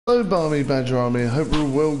Hello Barmy Badger Army, I hope you're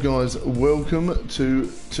well guys. Welcome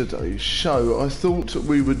to today's show. I thought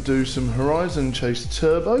we would do some Horizon Chase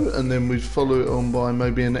Turbo and then we'd follow it on by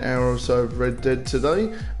maybe an hour or so of Red Dead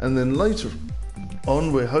today, and then later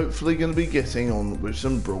on we're hopefully going to be getting on with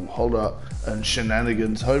some Brawlhalla and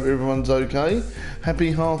shenanigans. Hope everyone's okay.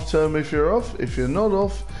 Happy half term if you're off. If you're not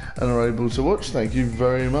off and are able to watch, thank you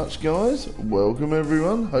very much guys. Welcome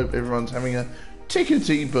everyone. Hope everyone's having a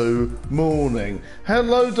tickety-boo morning.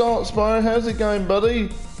 Hello Dark Spyro, how's it going buddy?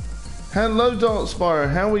 Hello Dark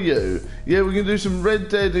Spyro, how are you? Yeah, we're going to do some Red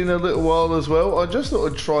Dead in a little while as well. I just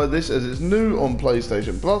thought I'd try this as it's new on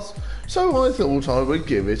PlayStation Plus, so I thought I would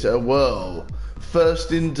give it a whirl.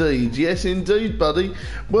 First indeed, yes indeed buddy.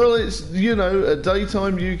 Well, it's, you know, a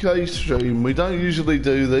daytime UK stream. We don't usually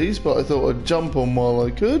do these, but I thought I'd jump on while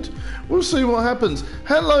I could. We'll see what happens.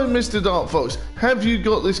 Hello Mr. Dark Fox, have you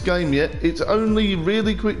got this game yet? It's only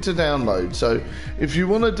really quick to download, so if you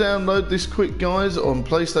want to download this quick guys on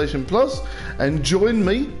PlayStation Plus and join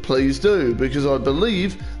me, please do, because I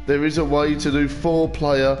believe there is a way to do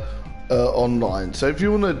 4-player online. So if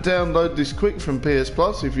you want to download this quick from PS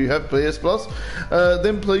Plus, if you have PS Plus,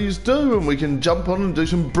 then please do, and we can jump on and do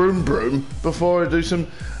some broom broom before I do some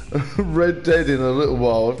Red Dead in a little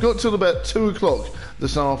while. I've got till about 2 o'clock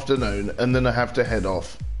this afternoon and then I have to head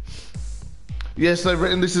off. Yes, they've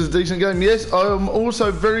written this is a decent game. Yes, I am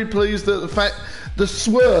also very pleased at the fact the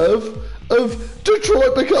swerve of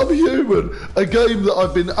Detroit Become Human, a game that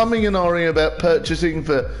I've been umming and ahhing about purchasing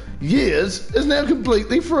for years, is now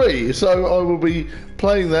completely free, so I will be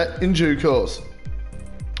playing that in due course.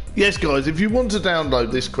 Yes guys, if you want to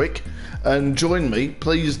download this quick and join me,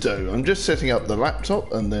 please do. I'm just setting up the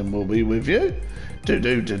laptop and then we'll be with you.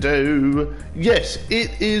 Yes,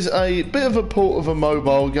 it is a bit of a port of a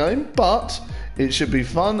mobile game, but it should be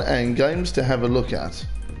fun and games to have a look at.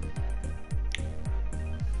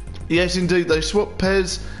 Yes indeed, they swapped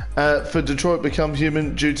Pez for Detroit Become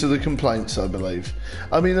Human due to the complaints, I believe.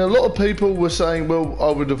 I mean, a lot of people were saying, well,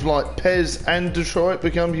 I would have liked Pez and Detroit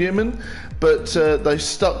Become Human, but they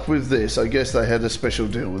stuck with this. I guess they had a special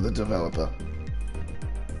deal with the developer.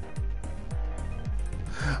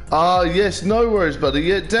 Ah, yes, no worries, buddy.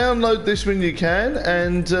 Yeah, download this when you can,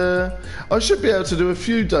 and I should be able to do a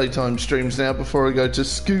few daytime streams now before I go to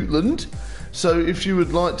Scotland. So if you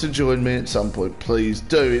would like to join me at some point, please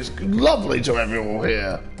do. It's lovely to have you all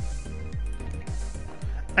here.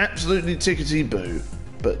 Absolutely tickety-boo.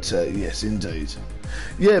 But yes, indeed.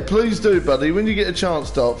 Yeah, please do, buddy. When you get a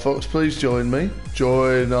chance, Dark Fox, please join me.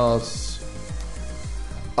 Join us.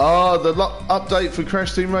 Ah, the update for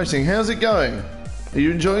Crash Team Racing. How's it going? Are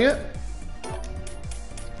you enjoying it?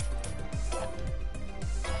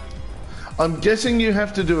 I'm guessing you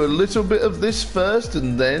have to do a little bit of this first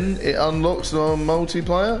and then it unlocks on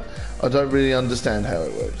multiplayer. I don't really understand how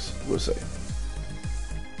it works. We'll see.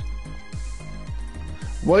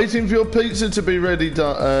 Waiting for your pizza to be ready,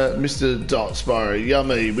 Mr. Dark Spyro.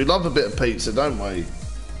 Yummy. We love a bit of pizza, don't we?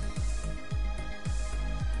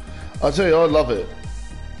 I tell you, I love it.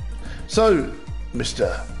 So,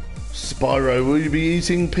 Mr. Spyro, will you be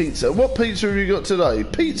eating pizza? What pizza have you got today?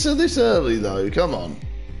 Pizza this early, though. Come on.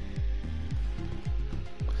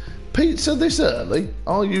 Pizza this early?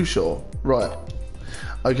 Are you sure? Right.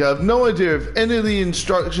 Okay, I have no idea of any of the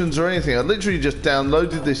instructions or anything. I literally just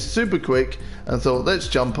downloaded this super quick and thought, let's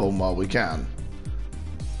jump on while we can.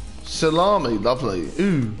 Salami, lovely.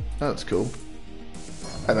 Ooh, that's cool.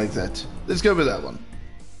 I like that. Let's go with that one.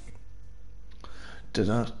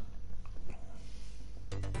 Da-da.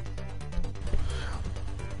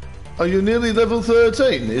 Are you nearly level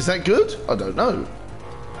 13? Is that good? I don't know.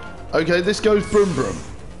 Okay, this goes broom broom.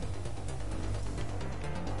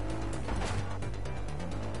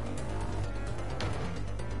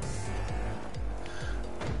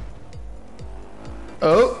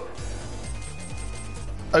 Oh.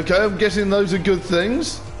 Okay, I'm guessing those are good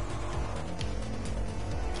things.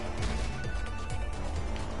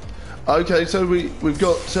 Okay, so we've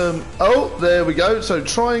got oh, there we go. So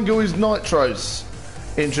triangle is nitros.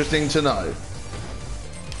 Interesting to know.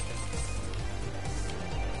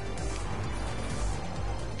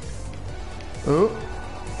 Oh.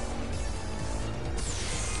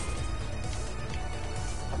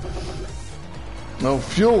 Oh,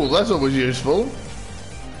 fuel, that's always useful.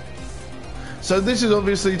 So this is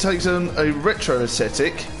obviously takes on a retro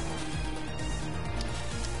aesthetic.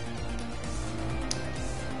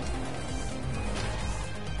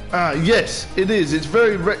 Ah, yes, it is. It's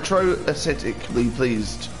very retro aesthetically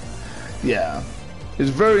pleased. Yeah.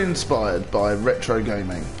 It's very inspired by retro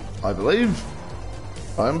gaming, I believe.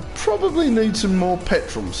 I probably need some more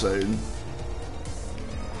petrol soon.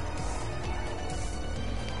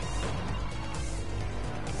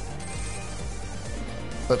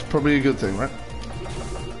 That's probably a good thing, right?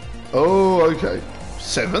 Oh, okay.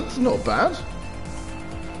 7th, not bad.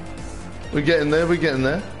 We're getting there, we're getting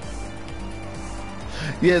there.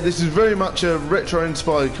 Yeah, this is very much a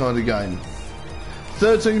retro-inspired kind of game.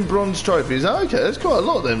 13 bronze trophies. Okay, that's quite a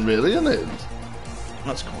lot then, really, isn't it?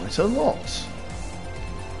 That's quite a lot.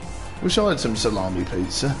 Wish I had some salami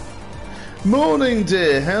pizza. Morning,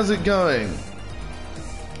 dear. How's it going?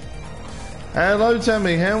 Hello,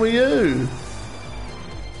 Tammy. How are you?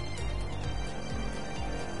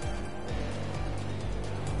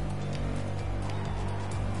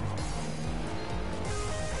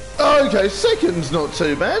 Okay, second's not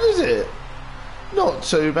too bad, is it? Not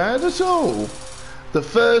too bad at all. The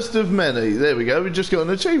first of many. There we go. We just got an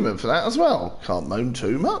achievement for that as well. Can't moan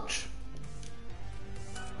too much.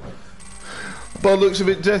 By the looks of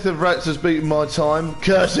it, Death of Rats has beaten my time.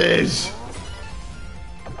 Curses!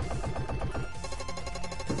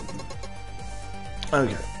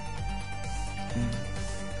 Okay.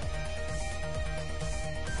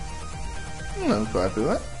 I'm quite happy with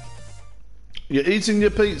that. You're eating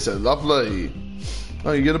your pizza, lovely.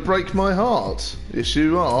 Oh, you're gonna break my heart. Yes,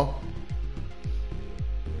 you are.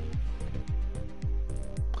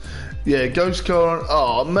 Yeah, Ghost Car.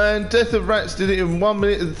 Oh man, Death of Rats did it in 1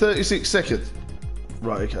 minute and 36 seconds.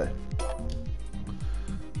 Right, okay.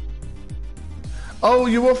 Oh,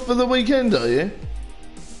 you off for the weekend, are you?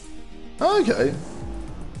 Okay.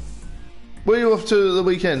 Where are you off to the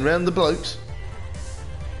weekend? Round the blokes?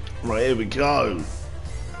 Right, here we go.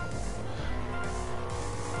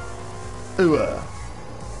 Ooh.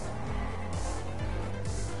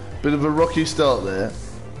 Bit of a rocky start there.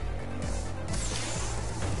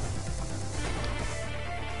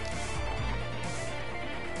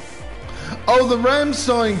 Oh, the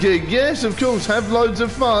Rammstein gig. Yes, of course. Have loads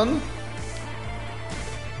of fun.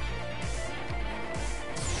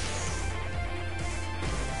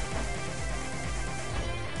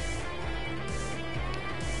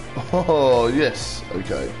 Oh, yes.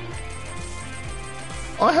 Okay.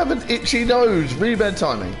 I have an itchy nose. Really bad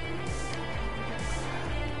timing.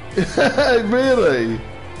 Really?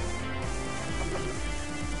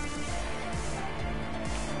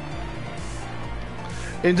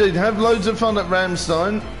 Indeed, have loads of fun at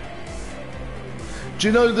Rammstein. Do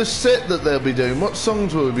you know the set that they'll be doing? What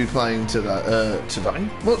songs will we be playing today?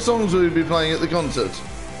 What songs will we be playing at the concert?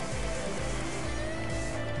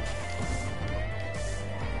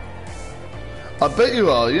 I bet you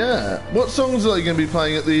are, yeah. What songs are they going to be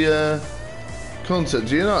playing at the concert?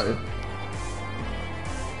 Do you know?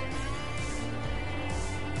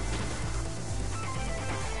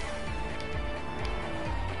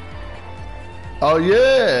 Oh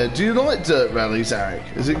yeah, do you like Dirt Rally,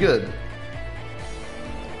 Zarek? Is it good?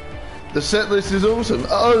 The set list is awesome.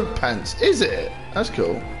 Oh, pants, is it? That's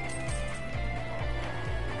cool.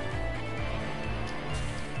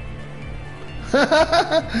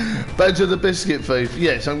 Badger the biscuit thief.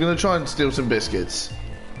 Yes, I'm going to try and steal some biscuits.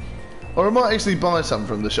 Or I might actually buy some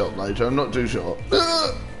from the shop later, I'm not too sure.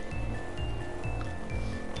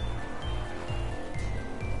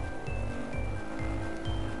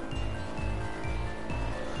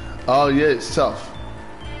 Oh yeah, it's tough.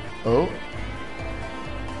 Oh.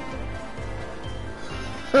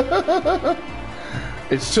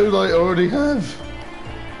 It's too late, I already have.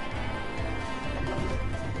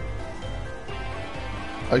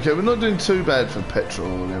 Okay, we're not doing too bad for petrol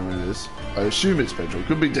or whatever it is. I assume it's petrol,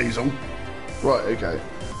 could be diesel. Right, okay.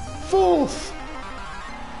 4th.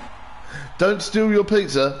 Don't steal your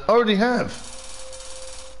pizza, I already have.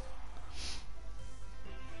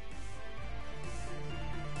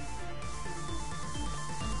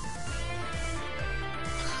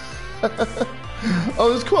 Oh,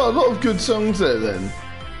 there's quite a lot of good songs there then.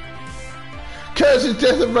 Curses,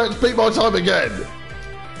 Death of Rats beat my time again.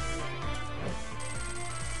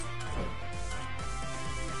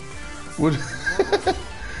 Would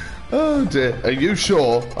oh dear. Are you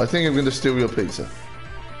sure? I think I'm going to steal your pizza.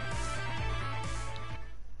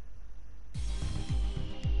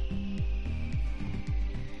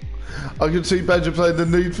 I can see Badger playing the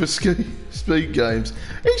Need for Speed games.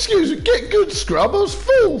 Excuse me, get good, scrub. I was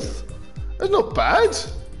 4th. That's not bad.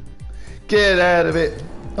 Get out of it.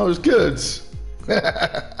 I was good.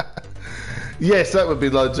 Yes, that would be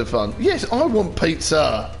loads of fun. Yes, I want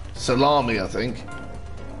pizza. Salami, I think.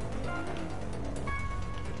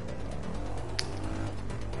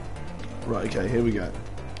 Right, okay, here we go.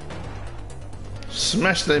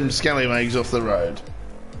 Smash them scallywags off the road.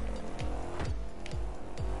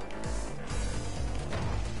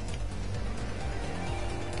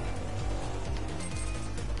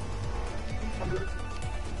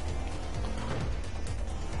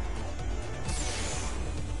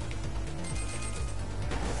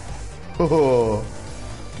 Oh,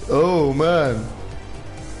 oh man.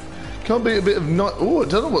 Can't be a bit of night. Oh, I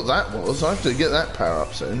don't know what that was. I have to get that power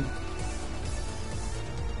up soon.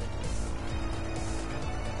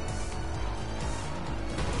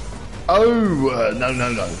 Oh, no,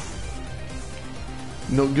 no, no.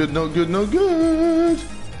 Not good, not good, not good.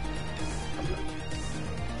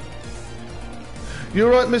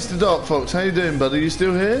 You're right, Mr. Dark Fox. How you doing, buddy? You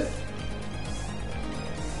still here?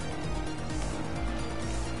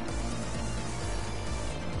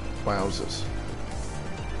 Wowzers.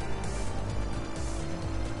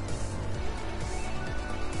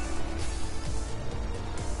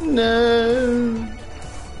 No.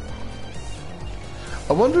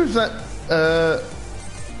 I wonder if that...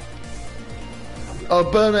 Oh,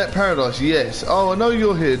 Burnout Paradise, yes. Oh, I know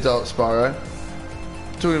you're here, Dark Spyro.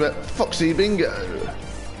 Talking about Foxy Bingo.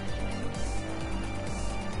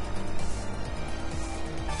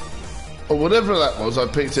 Or whatever that was, I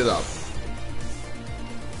picked it up.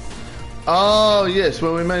 Oh, yes.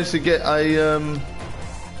 Well, we managed to get a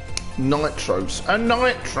Nitros. A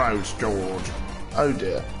Nitros, George. Oh,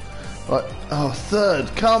 dear. Right. Oh,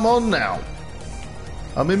 third. Come on now.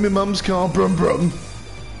 I'm in my mum's car. Brum, brum.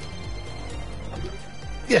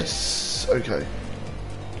 Yes. Okay.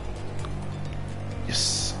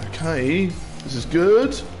 Yes. Okay. This is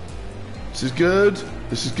good. This is good.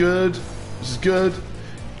 This is good. This is good.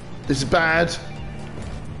 This is bad.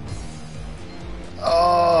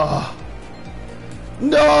 Ah. Oh.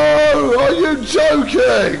 No! Are you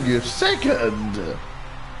joking? Second.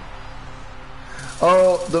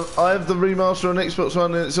 Oh, I have the remaster on Xbox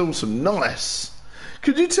One and it's awesome. Nice.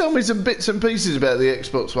 Could you tell me some bits and pieces about the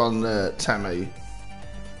Xbox One, Tammy?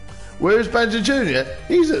 Where's Badger Jr.?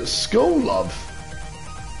 He's at school, love.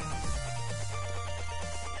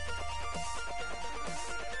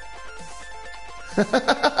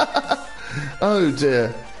 Oh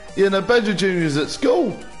dear. Yeah, no, Badger Jr.'s at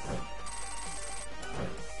school.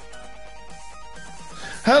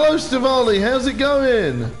 Hello, Stavali. How's it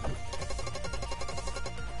going?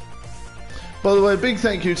 By the way, big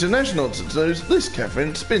thank you to National Nonsense News, Liz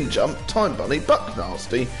Catherine, Spin Jump, Time Bunny, Buck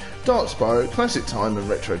Nasty, Dark Spyro, Classic Time and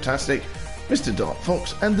Retrotastic, Mr. Dark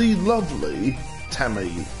Fox, and the lovely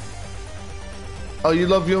Tammy. Oh, you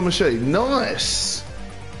love your machine? Nice!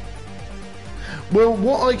 Well,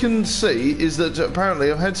 what I can see is that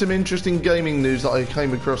apparently I've had some interesting gaming news that I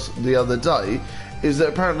came across the other day, is that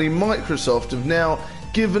apparently Microsoft have now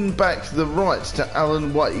given back the rights to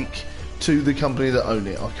Alan Wake to the company that own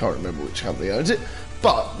it. I can't remember which company owns it,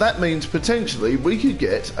 but that means potentially we could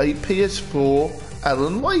get a PS4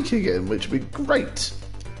 Alan Wake again, which would be great.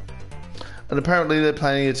 And apparently they're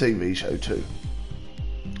planning a TV show too.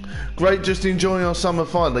 Great, just enjoying our summer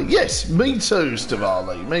finally. Yes, me too,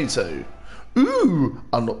 Stavali, me too. Ooh,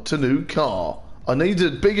 unlocked a new car. I need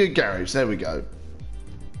a bigger garage, there we go.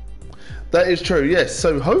 That is true, yes.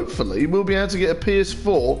 So hopefully we'll be able to get a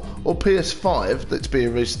PS4 or PS5, let's be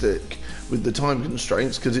realistic with the time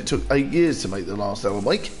constraints, because it took 8 years to make the last Alan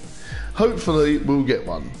Wake. Hopefully we'll get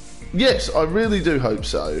one. Yes, I really do hope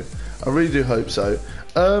so. I really do hope so.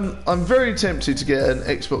 I'm very tempted to get an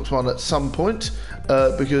Xbox One at some point,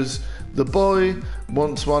 because the boy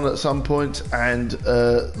wants one at some point, and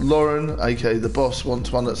Lauren, aka the boss,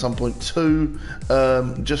 wants one at some point too,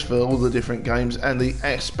 just for all the different games and the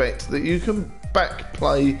aspect that you can back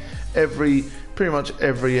play pretty much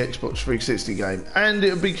every Xbox 360 game. And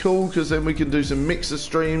it would be cool because then we can do some mixer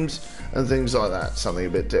streams and things like that, something a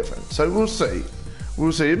bit different. So we'll see.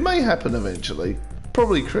 We'll see. It may happen eventually,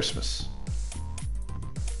 probably Christmas.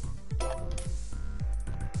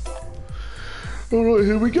 Alright,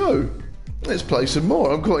 here we go. Let's play some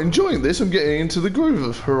more. I'm quite enjoying this. I'm getting into the groove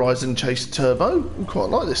of Horizon Chase Turbo. I quite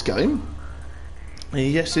like this game.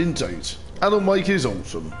 Yes, indeed. Alan Wake is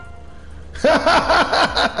awesome.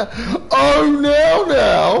 Oh,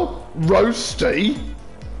 now, Roasty.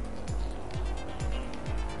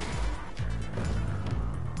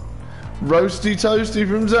 Roasty Toasty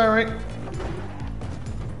from Zarek.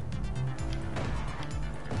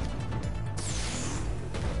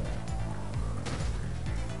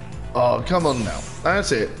 Oh, come on now.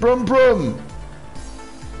 That's it. Brum brum.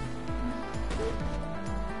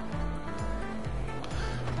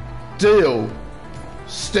 Deal.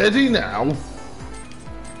 Steady now.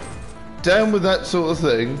 Down with that sort of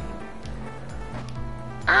thing.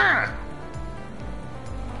 Ah!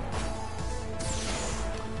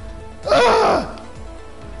 Ah!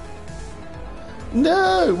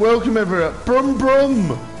 No! Welcome everyone. Brum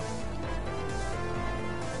brum.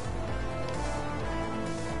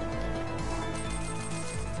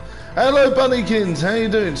 Hello Bunnykins, how you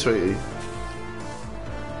doing, sweetie?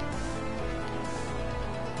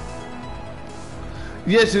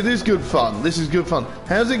 Yes, it is good fun. This is good fun.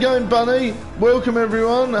 How's it going, Bunny? Welcome,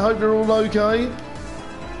 everyone. I hope you're all okay.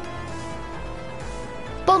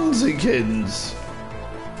 Bunzykins.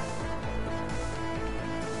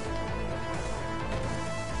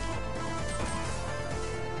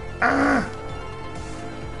 Ah!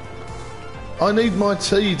 I need my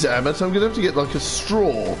tea, damn it. I'm going to have to get like a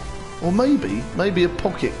straw. Or maybe a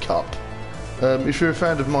pocket cup. If you're a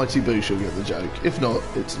fan of Mighty Boosh, you'll get the joke. If not,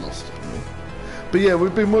 it's lost on me. But yeah,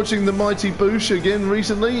 we've been watching the Mighty Boosh again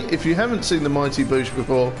recently. If you haven't seen the Mighty Boosh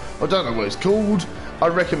before, I don't know what it's called. I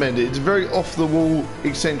recommend it. It's a very off-the-wall,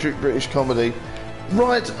 eccentric British comedy.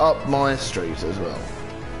 Right up my street as well.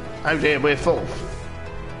 Oh dear, we're fourth.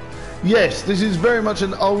 Yes, this is very much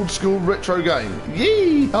an old-school retro game.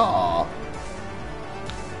 Yee-haw!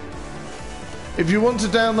 If you want to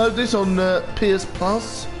download this on PS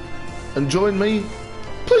Plus and join me,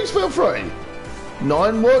 please feel free.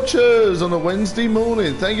 9 watchers on a Wednesday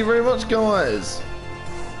morning. Thank you very much, guys.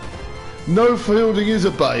 No Fielding is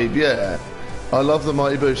a babe, yeah. I love the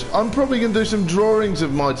Mighty Boosh. I'm probably going to do some drawings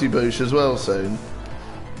of Mighty Boosh as well soon.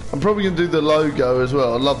 I'm probably going to do the logo as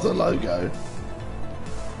well. I love the logo.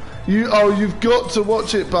 You've got to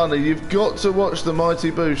watch it, Bunny. You've got to watch the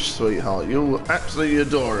Mighty Boosh, sweetheart. You'll absolutely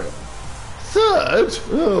adore it. Third?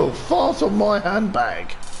 Oh, fart on my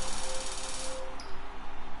handbag.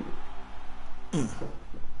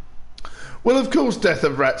 Well, of course Death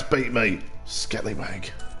of Rats beat me. Scallywag.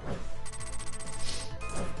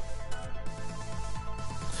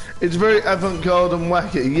 It's very avant-garde and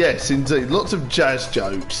wacky. Yes, indeed. Lots of jazz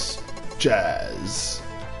jokes. Jazz.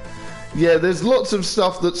 Yeah, there's lots of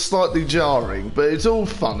stuff that's slightly jarring, but it's all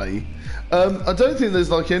funny. I don't think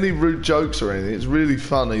there's like any rude jokes or anything. It's really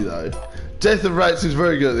funny though. Death of Rats is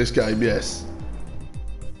very good at this game, yes.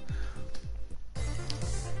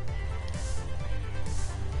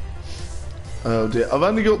 Oh dear, I've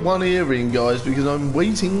only got one earring, guys, because I'm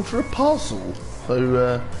waiting for a parcel.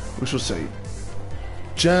 So, we shall see.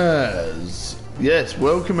 Jazz. Yes,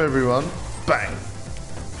 welcome everyone. Bang.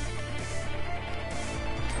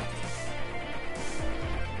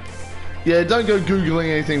 Yeah, don't go Googling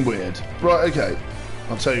anything weird. Right, okay.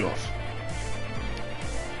 I'll tell you off.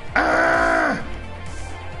 Ah!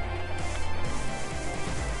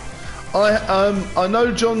 I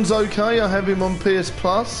know John's okay. I have him on PS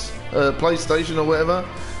Plus, PlayStation or whatever.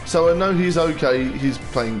 So I know he's okay. He's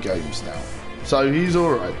playing games now. So he's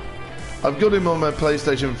alright. I've got him on my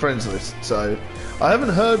PlayStation friends list. So I haven't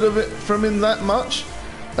heard of it from him that much.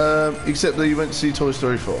 Except that he went to see Toy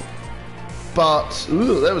Story 4. But,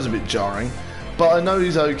 ooh, that was a bit jarring. But I know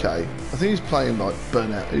he's okay. I think he's playing like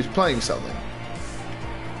Burnout. He's playing something.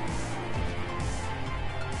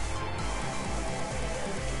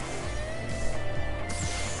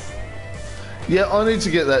 Yeah, I need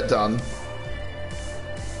to get that done.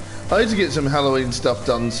 I need to get some Halloween stuff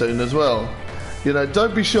done soon as well. You know,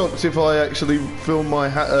 don't be shocked if I actually film my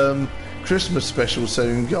Christmas special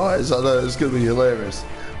soon, guys. I know it's going to be hilarious.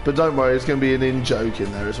 But don't worry, it's going to be an in-joke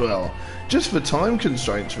in there as well. Just for time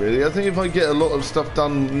constraints, really. I think if I get a lot of stuff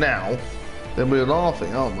done now, then we're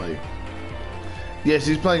laughing, aren't we? Yes,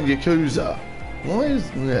 he's playing Yakuza. Why is...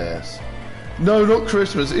 Yes. No, not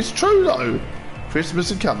Christmas. It's true, though. Christmas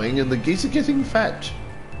is coming and the geese are getting fat.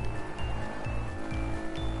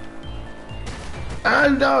 Oh,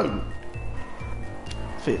 no.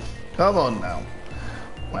 Fifth. Come on, now.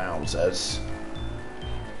 Wowzers.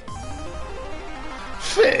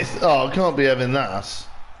 Fifth? Oh, I can't be having that.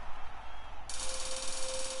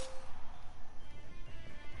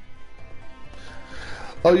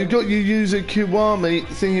 Oh, you got your user Kiwami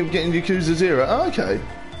thinking of getting Yakuza 0. Oh, okay.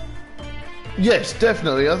 Yes,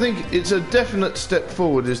 definitely. I think it's a definite step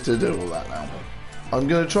forward is to do all that now. I'm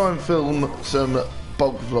going to try and film some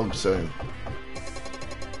bulk vlogs soon.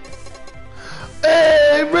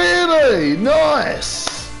 Hey, really?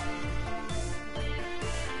 Nice!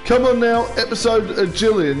 Come on now, episode a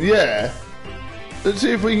jillion, yeah. Let's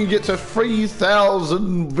see if we can get to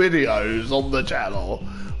 3,000 videos on the channel,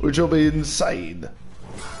 which will be insane.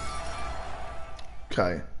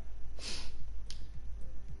 Okay.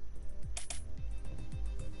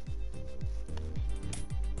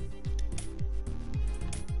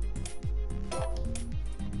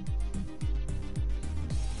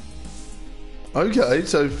 Okay,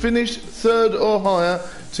 so finish third or higher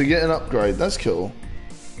to get an upgrade. That's cool.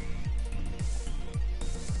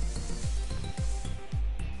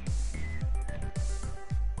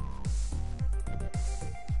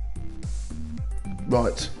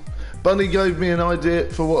 Right. Bunny gave me an idea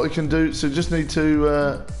for what I can do, so just need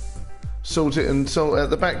to sort it and sort out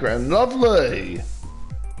the background. Lovely!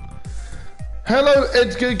 Hello,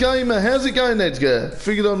 Edgar Gamer. How's it going, Edgar?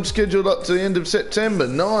 Figured I'm scheduled up to the end of September.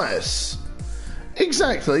 Nice.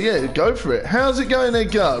 Exactly, yeah, go for it. How's it going,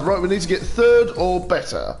 Edgar? Right, we need to get third or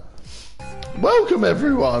better. Welcome,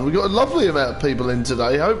 everyone. We've got a lovely amount of people in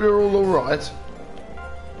today. Hope you're all alright.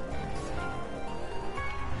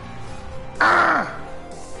 Ah!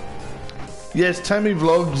 Yes, Tammy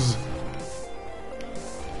Vlogs.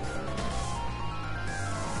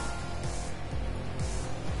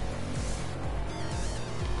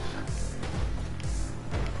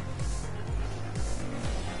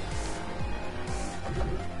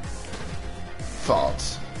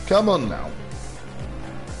 Farts. Come on now.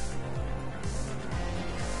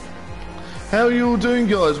 How are you all doing,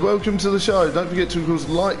 guys? Welcome to the show. Don't forget to, of course,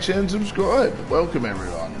 like, share and subscribe. Welcome,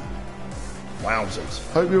 everyone.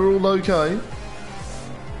 Wowzers. Hope you're all okay.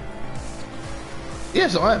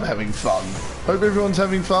 Yes, I am having fun. Hope everyone's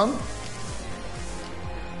having fun.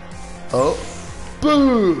 Oh.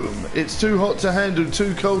 Boom! It's too hot to handle,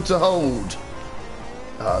 too cold to hold.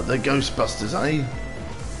 The Ghostbusters, eh?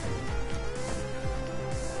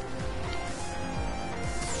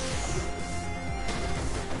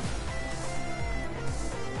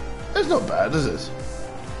 It's not bad, is it?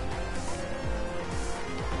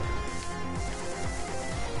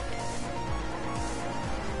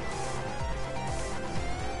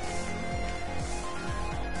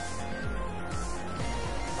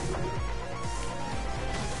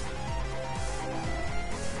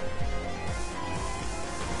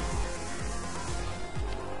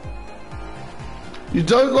 You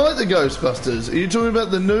don't like the Ghostbusters? Are you talking about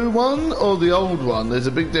the new one or the old one? There's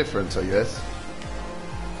a big difference, I guess.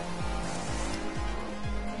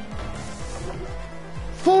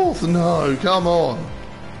 Fourth? No, come on.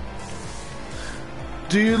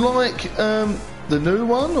 Do you like the new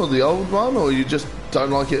one or the old one, or you just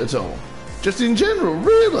don't like it at all? Just in general,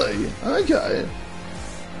 really? Okay.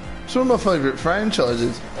 It's one of my favourite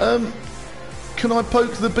franchises. Can I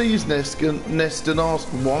poke the bee's nest and ask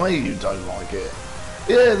why you don't like it?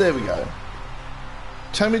 Yeah, there we go.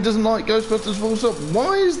 Tammy doesn't like Ghostbusters full stop.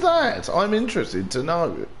 Why is that? I'm interested to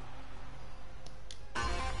know.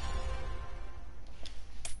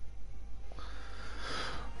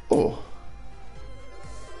 Oh.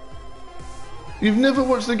 You've never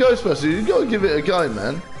watched the Ghostbusters? You've got to give it a go,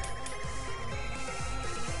 man.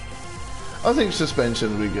 I think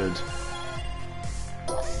suspension will be good.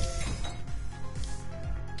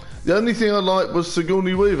 The only thing I liked was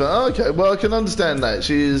Sigourney Weaver. Okay, well, I can understand that.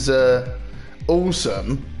 She is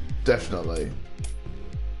awesome. Definitely.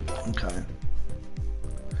 Okay.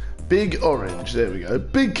 Big Orange. There we go.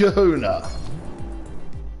 Big Kahuna.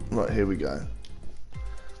 Right, here we go.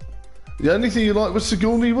 The only thing you like was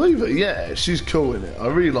Sigourney Weaver? Yeah, she's cool in it. I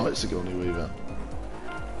really like Sigourney Weaver.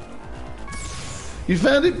 You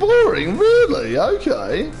found it boring? Really?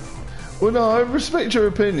 Okay. Well, no, I respect your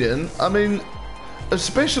opinion. I mean,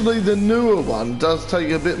 especially the newer one does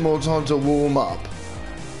take a bit more time to warm up.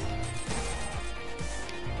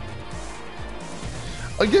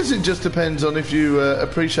 I guess it just depends on if you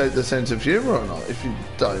appreciate the sense of humour or not. If you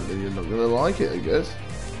don't, then you're not going to like it, I guess.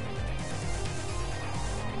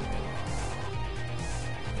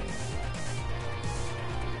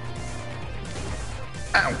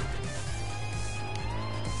 Ow!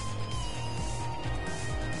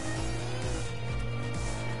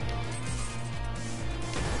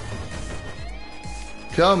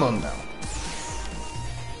 Come on now.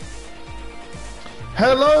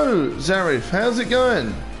 Hello, Zarif. How's it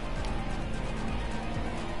going?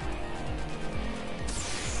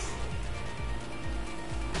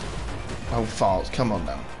 Oh, farts. Come on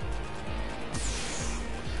now.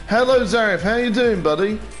 Hello, Zarif. How you doing,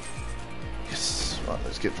 buddy? Yes. Right,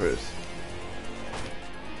 let's get through this.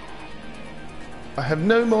 I have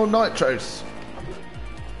no more nitros.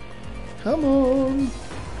 Come on.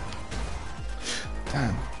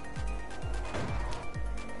 Damn.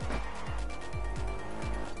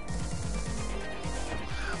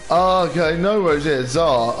 Okay, no worries. Yeah,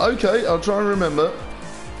 Czar. Okay, I'll try and remember.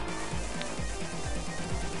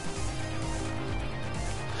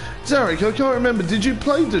 Zarek, I can't remember. Did you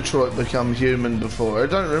play Detroit Become Human before? I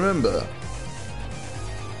don't remember.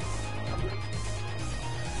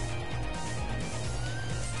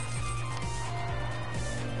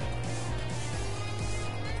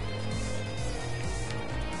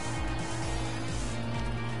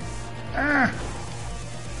 Ah!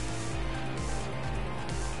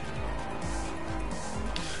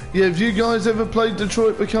 Yeah, have you guys ever played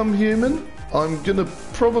Detroit Become Human? I'm gonna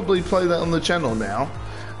probably play that on the channel now.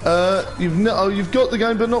 You've got the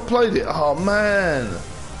game but not played it. Oh man,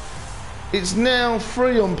 it's now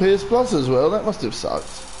free on PS Plus as well. That must have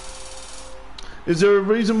sucked. Is there a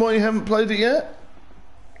reason why you haven't played it yet?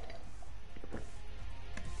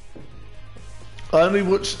 I only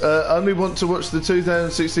want to watch the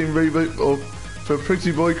 2016 reboot of for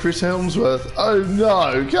Pretty Boy Chris Helmsworth. Oh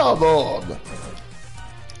no, come on!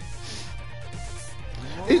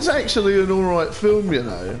 It's actually an alright film, you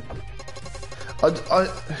know.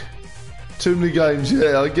 Too many games,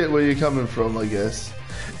 yeah, I get where you're coming from, I guess.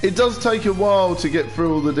 It does take a while to get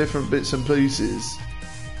through all the different bits and pieces.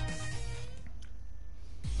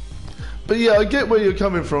 But yeah, I get where you're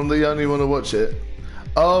coming from, that you only want to watch it.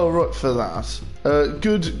 Oh, right, for that.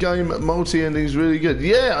 Good game, multi-ending's really good.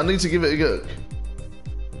 Yeah, I need to give it a go.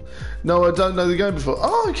 No, I don't know the game before.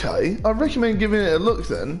 Oh, okay. I recommend giving it a look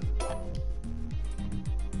then.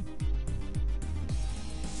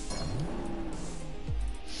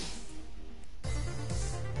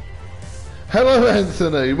 Hello,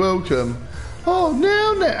 Anthony. Welcome. Oh,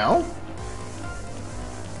 now.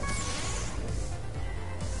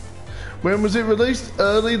 When was it released?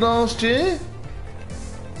 Early last year?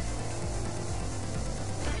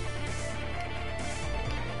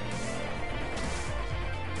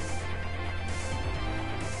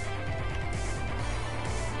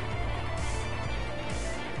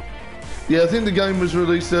 Yeah, I think the game was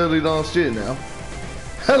released early last year now.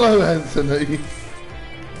 Hello, Anthony.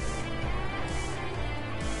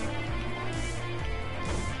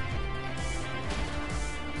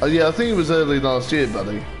 Oh, yeah, I think it was early last year,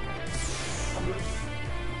 buddy.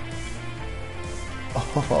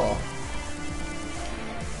 Oh.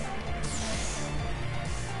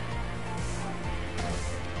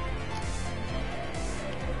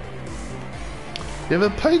 You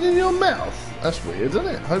have a pain in your mouth? That's weird, isn't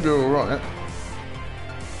it? Hope you're alright.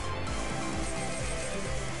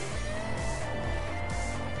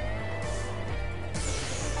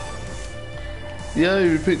 Yeah,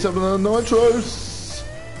 you picked up another nitros.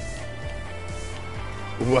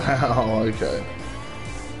 Wow, okay.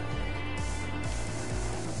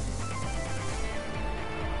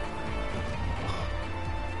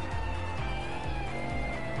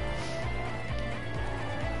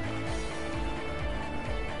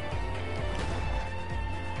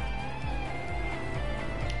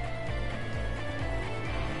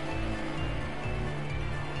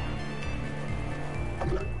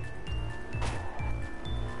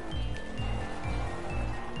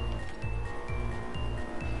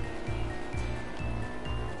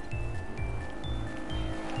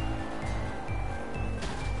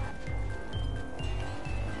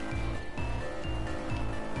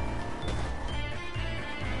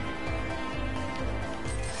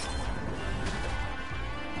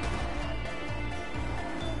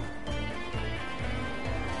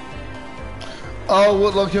 Oh,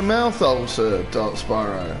 what, like a mouth ulcer, Dark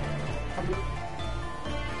Spyro?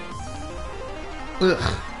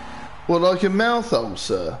 Ugh. What, like a mouth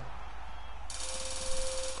ulcer?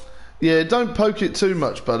 Yeah, don't poke it too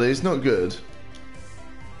much, buddy. It's not good.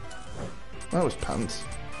 That was pants.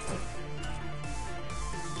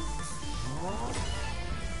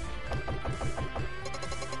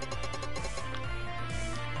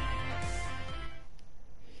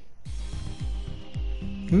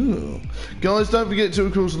 Ooh. Guys, don't forget to,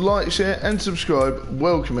 of course, like, share and subscribe.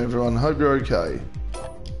 Welcome, everyone. Hope you're okay.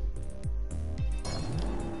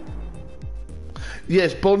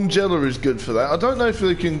 Yes, Bonjela is good for that. I don't know if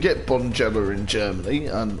they can get Bonjela in Germany.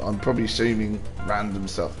 I'm probably assuming random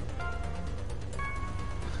stuff.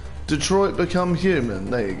 Detroit Become Human.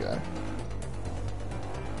 There you go.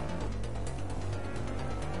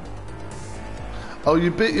 Oh, you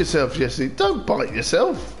bit yourself, Jesse. Don't bite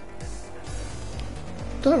yourself.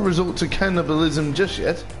 Don't resort to cannibalism just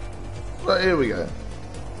yet. Right, here we go.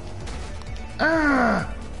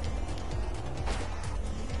 Ah!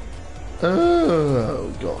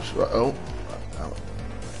 Oh, gosh. Right, oh.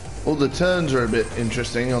 All the turns are a bit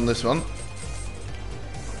interesting on this one.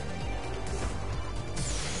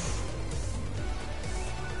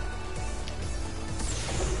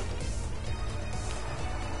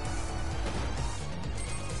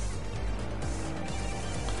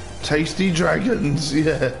 Tasty dragons,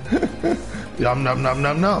 yeah. Yum, num, num,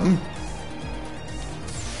 num, num.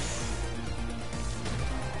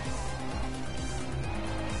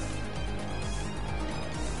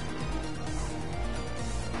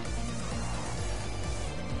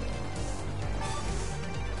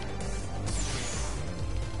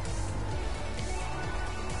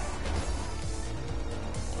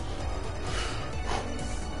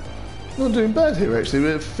 Not doing bad here actually,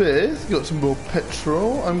 we're fifth, got some more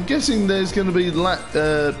petrol. I'm guessing there's going to be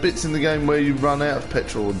bits in the game where you run out of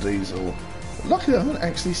petrol or diesel. Luckily I haven't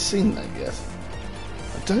actually seen that yet.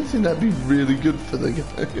 don't think that'd be really good for the,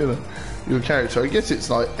 you know, your character. I guess it's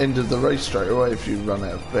like end of the race straight away if you run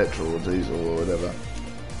out of petrol or diesel or whatever.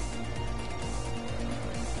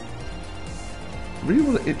 I really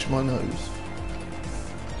want to itch my nose.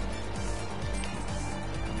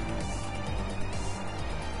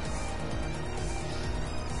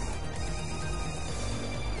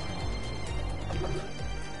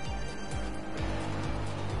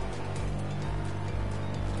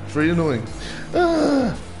 It's really annoying.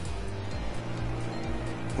 Ah!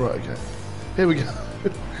 Right, okay. Here we go.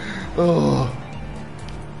 Oh.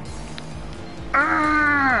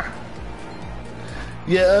 Ah!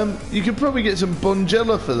 Yeah, you could probably get some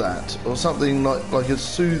Bonjela for that, or something like a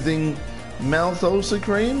soothing mouth ulcer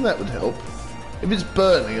cream. That would help. If it's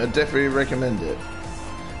burning, I'd definitely recommend it.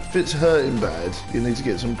 If it's hurting bad, you need to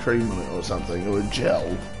get some cream on it or something, or a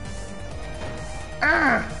gel.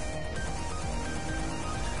 Ah!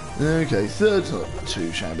 Okay, third's not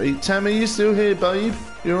too shabby. Tammy, you still here, babe?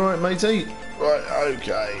 You alright, matey? Right,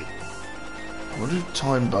 okay. I wonder if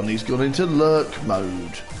Time Bunny's gone into lurk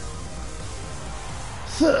mode.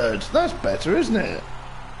 Third, that's better, isn't it?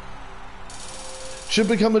 Should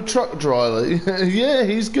become a truck driver. Yeah,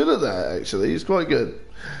 he's good at that, actually. He's quite good.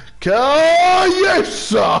 Yes,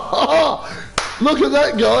 sir! Look at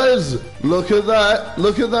that, guys! Look at that,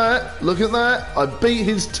 look at that, look at that. I beat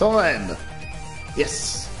his time.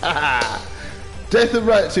 Yes. Death of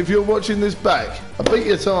Rats, if you're watching this back, I beat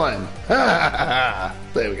your time.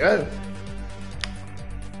 There we go.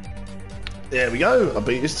 There we go. I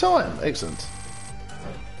beat his time. Excellent.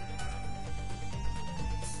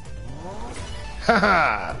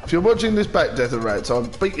 If you're watching this back, Death of Rats, I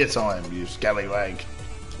beat your time, you scallywag.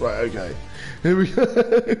 Right, okay. Here we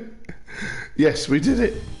go. Yes, we did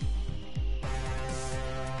it.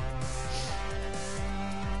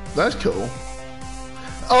 That's cool.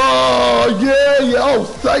 Oh, yeah, yeah. Oh,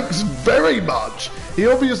 thanks very much. He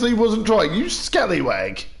obviously wasn't trying. You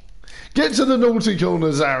scallywag. Get to the naughty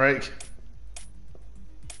corner, Zarek.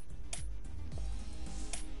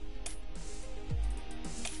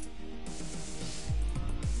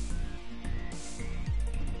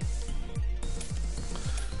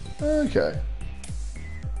 Okay.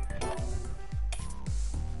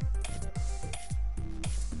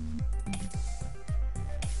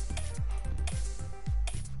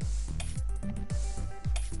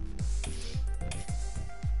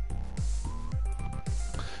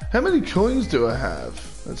 How many coins do I have?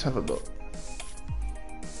 Let's have a look.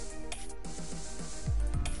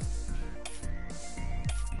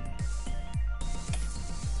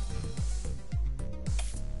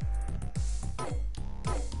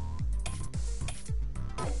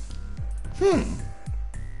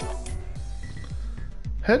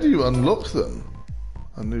 How do you unlock them?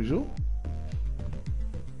 Unusual.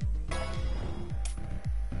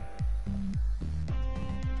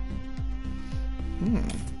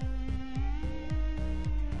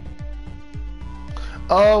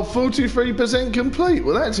 Oh, 43% complete.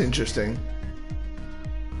 Well, that's interesting.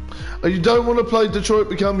 Oh, you don't want to play Detroit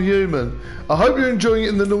Become Human. I hope you're enjoying it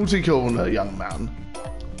in the naughty corner, young man.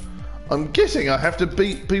 I'm guessing I have to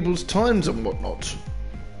beat people's times and whatnot.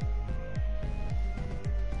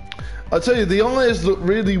 I tell you, the eyes look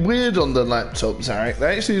really weird on the laptop, Zarek.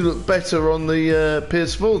 They actually look better on the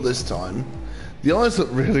PS4 this time. The eyes look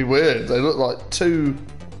really weird. They look like two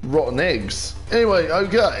rotten eggs. Anyway,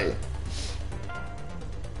 okay.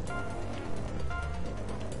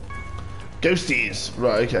 Ghosties.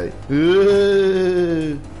 Right, okay.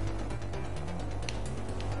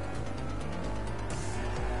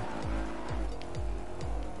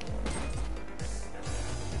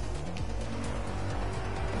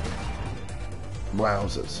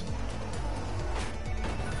 Wowzers.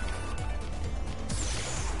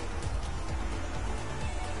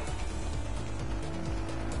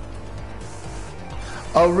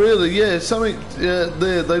 Oh really? Yeah, something. Yeah,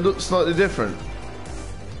 they look slightly different.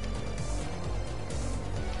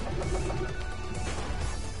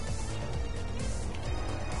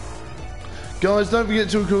 Guys, don't forget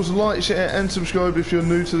to, of course, like, share, and subscribe if you're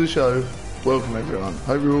new to the show. Welcome, everyone.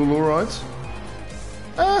 Hope you're all alright.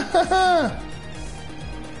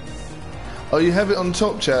 Oh, you have it on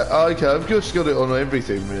top chat? Oh, okay, I've just got it on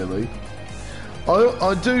everything, really.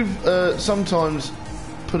 I do sometimes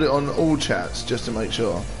put it on all chats, just to make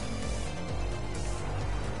sure.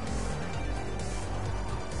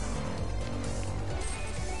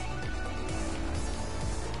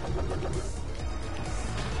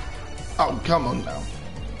 Oh, come on now.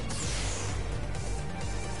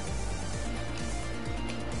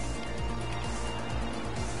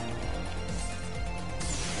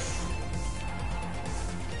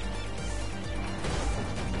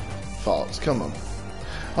 farts, come on.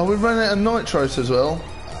 Oh, we ran out of nitrous as well.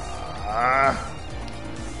 Ah.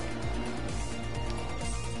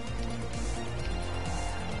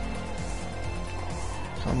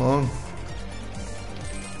 Come on.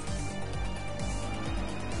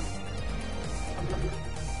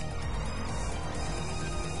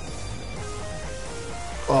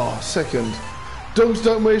 Oh, second. Dogs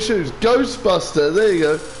don't wear shoes. Ghostbuster. There you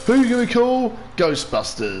go. Who are you going to call?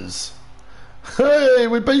 Ghostbusters. Hey,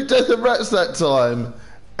 we beat Death of Rats that time.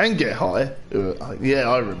 And Get High. Yeah,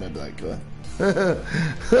 I remember that guy.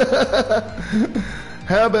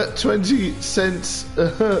 How about 20 cents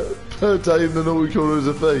per day and then all we call it as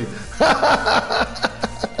a fee?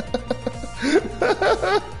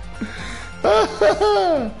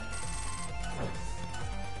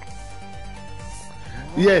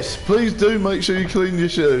 Yes, please do make sure you clean your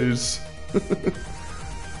shoes.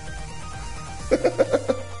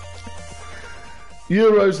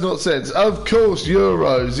 Euros, not cents. Of course,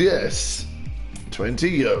 euros, yes.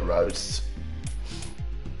 20 euros.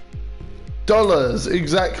 Dollars,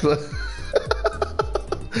 exactly.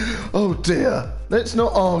 Oh dear. Let's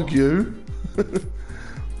not argue.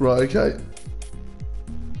 Right, okay.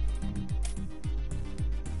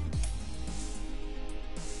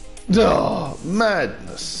 Oh,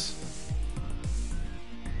 madness.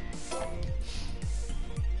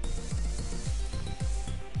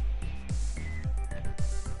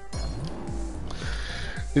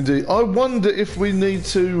 Indeed. I wonder if we need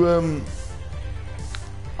to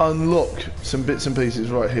unlock some bits and pieces.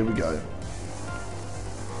 Right, here we go.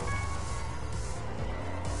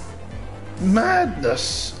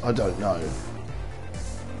 Madness. I don't know.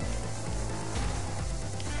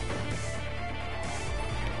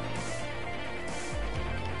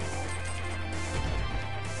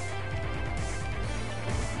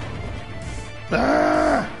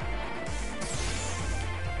 Ah!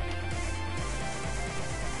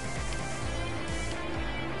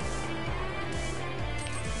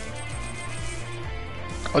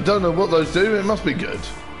 I don't know what those do. It must be good.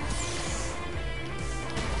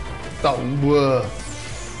 Oh, whoa.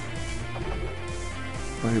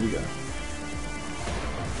 Oh, here we go.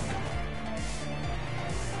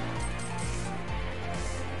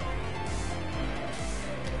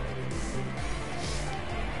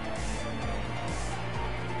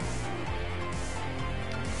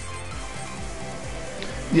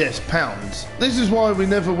 Yes, pounds. This is why we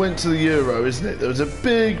never went to the euro, isn't it? There was a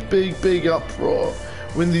big uproar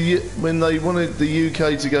when they wanted the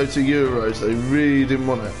UK to go to euros. They really didn't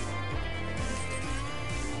want it.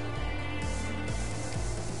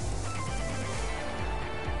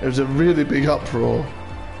 There was a really big uproar.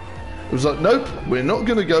 It was like, nope, we're not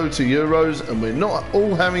going to go to euros, and we're not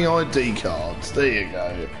all having ID cards. There you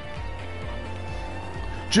go.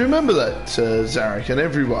 Do you remember that, Zarek, and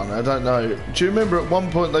everyone? I don't know. Do you remember at one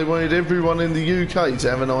point they wanted everyone in the UK to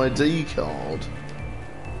have an ID card?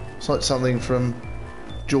 It's like something from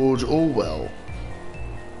George Orwell.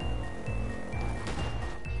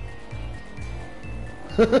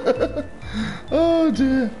 Oh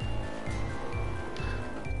dear.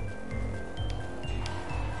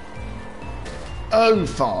 Oh,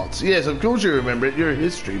 farts. Yes, of course you remember it. You're a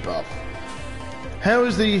history buff. How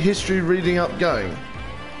is the history reading up going?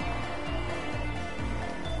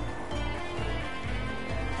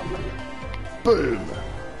 Boom.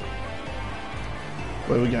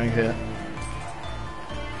 Where are we going here?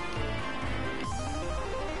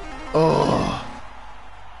 Oh.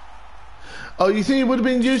 Oh, you think it would have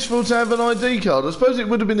been useful to have an ID card? I suppose it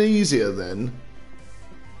would have been easier then.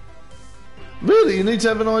 Really? You need to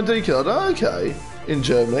have an ID card? Okay. In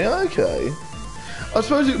Germany? Okay. I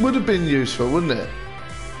suppose it would have been useful, wouldn't it?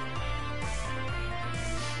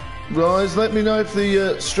 Guys, let me know if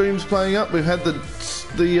the stream's playing up. We've had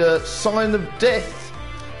the sign of death.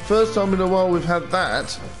 First time in a while we've had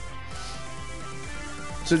that.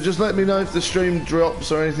 So just let me know if the stream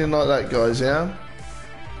drops or anything like that, guys, yeah?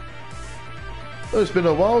 Well, it's been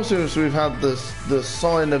a while since we've had the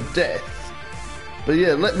sign of death. But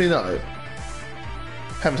yeah, let me know.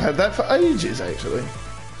 Haven't had that for ages, actually.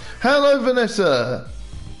 Hello, Vanessa.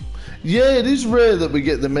 Yeah, it is rare that we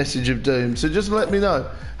get the message of doom, so just let me know.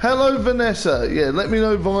 Hello, Vanessa. Yeah, let me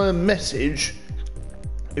know via message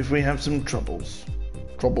if we have some troubles.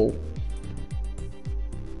 Trouble.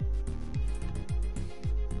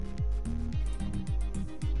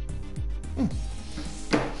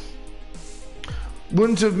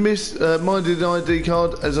 Wouldn't have minded an ID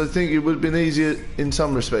card, as I think it would have been easier in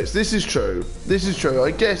some respects. This is true. This is true.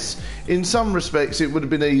 I guess in some respects it would have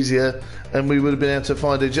been easier and we would have been able to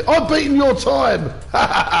find each other. I've beaten your time!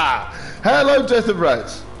 Hello, Death of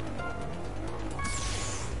Rats.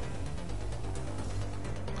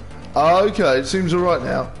 Okay, it seems alright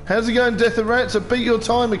now. How's it going, Death of Rats? I beat your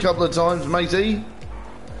time a couple of times, matey.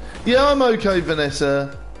 Yeah, I'm okay,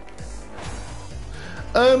 Vanessa.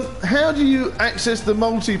 How do you access the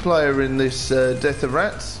multiplayer in this Death of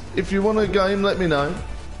Rats? If you want a game, let me know.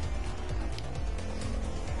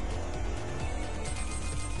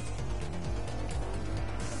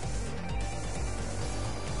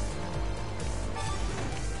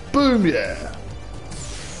 Boom, yeah.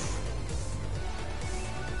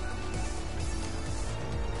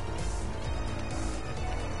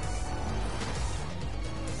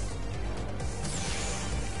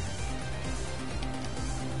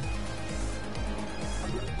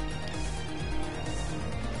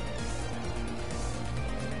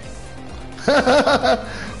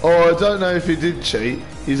 Oh, I don't know if he did cheat.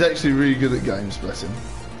 He's actually really good at games, bless him.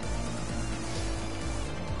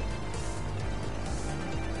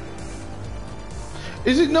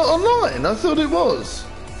 Is it not online? I thought it was.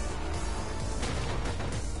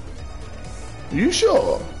 Are you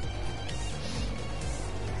sure?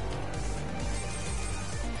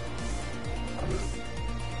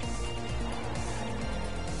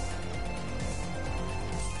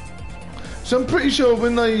 So I'm pretty sure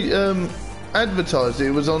when they advertised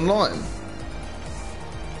it was online.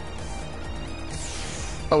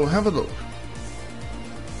 Oh, have a look.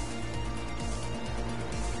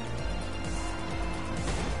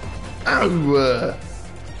 Oh,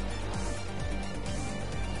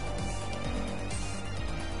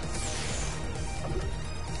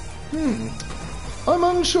 I'm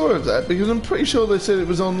unsure of that because I'm pretty sure they said it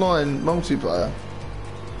was online multiplayer.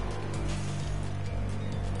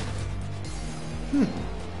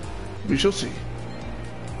 We shall see.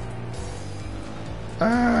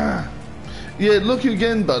 Ah. Yeah, look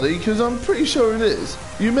again, buddy, because I'm pretty sure it is.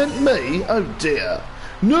 You meant me? Oh dear.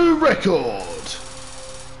 New record!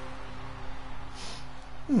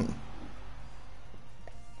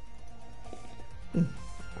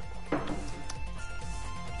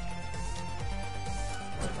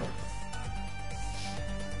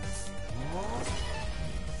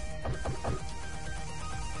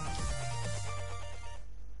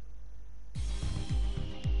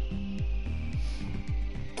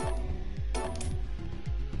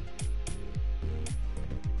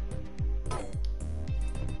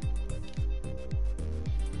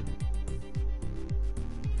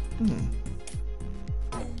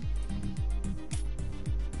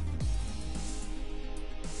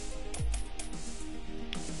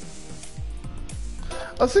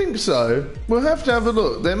 I think so. We'll have to have a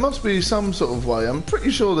look. There must be some sort of way. I'm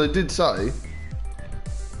pretty sure they did say.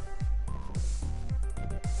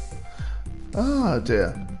 Ah,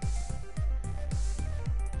 dear.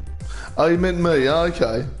 Oh, you meant me?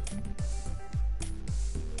 Okay.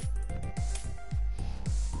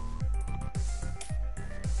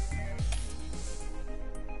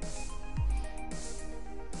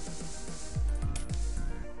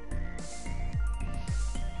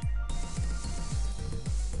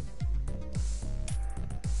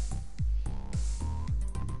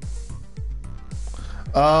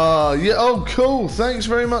 Ah, yeah, oh cool, thanks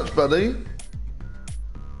very much, buddy.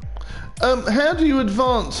 How do you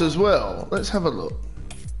advance as well? Let's have a look.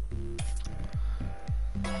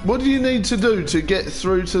 What do you need to do to get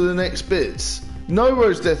through to the next bits? No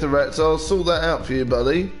worries, Death of Rats, I'll sort that out for you,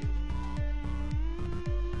 buddy.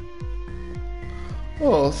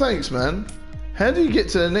 Oh, thanks, man. How do you get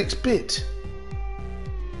to the next bit?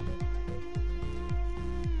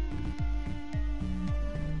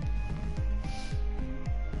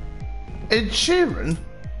 Ed Sheeran?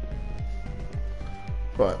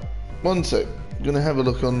 Right, one sec. I'm going to have a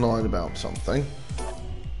look online about something.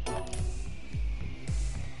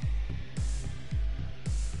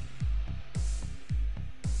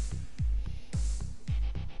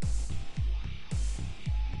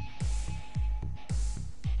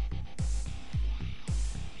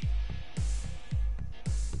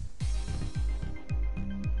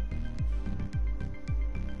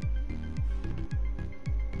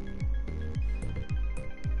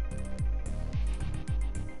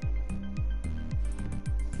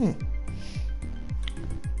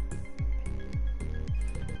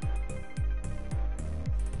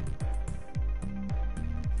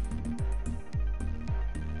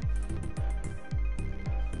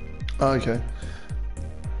 Okay.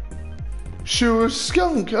 Sure, a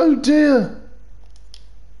skunk. Oh dear.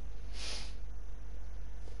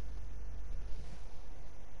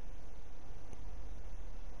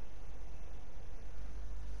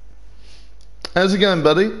 How's it going,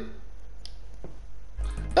 buddy?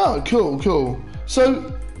 Oh, cool, cool.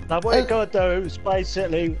 So now what you got to do is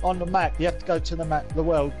basically on the map. You have to go to the map, the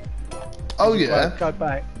world. Oh yeah. Go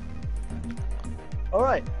back. All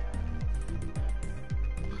right.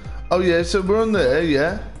 Oh yeah, so we're on there,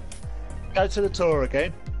 yeah. Go to the tour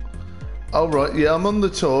again. All right, yeah, I'm on the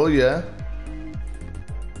tour, yeah.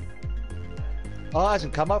 Oh, it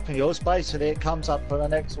hasn't come up for yours. Basically, it comes up for the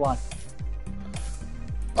next one.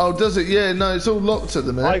 Oh, does it? Yeah, no, it's all locked at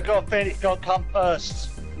the minute. Oh, you got to come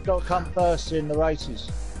first. You got to come first in the races.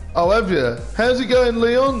 Oh, have you? How's it going,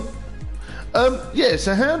 Leon? Yeah,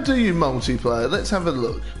 so how do you multiplayer? Let's have a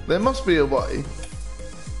look. There must be a way.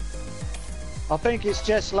 I think it's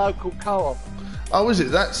just local co-op. Oh, is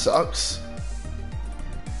it? That sucks.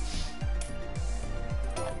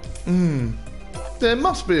 There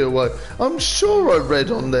must be a way. I'm sure I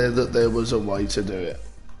read on there that there was a way to do it.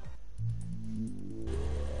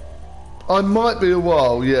 I might be a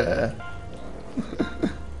while, yeah.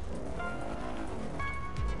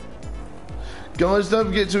 Guys, don't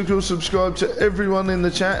forget to, of course, subscribe to everyone in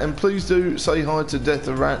the chat, and please do say hi to Death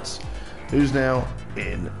of Rats, who's now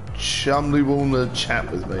in Chumley Walnut chat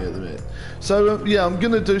with me at the minute. So, yeah, I'm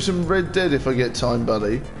going to do some Red Dead if I get time,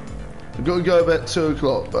 buddy. I've got to go about 2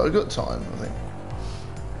 o'clock, but I've got time, I think.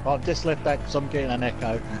 Well, I've just left that because I'm getting an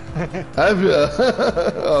echo. Have you?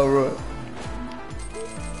 Oh, right.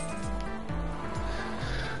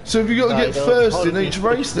 So have you got to get first in each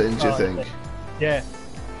race then, do you think? Yeah.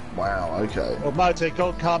 Wow, okay. Well, Motor, you've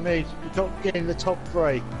got to come in, you've got to get in the top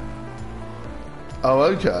 3. Oh,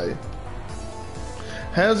 okay.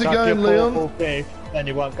 How's it going, Leon? Then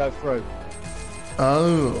you won't go through.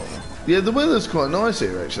 Oh. Yeah, the weather's quite nice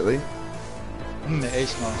here, actually. It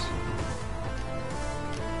is nice.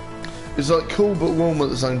 It's like cool but warm at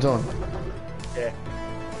the same time. Yeah.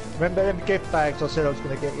 Remember them gift bags I said I was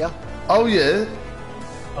going to get you? Oh, yeah?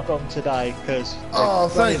 I got them today because. Oh,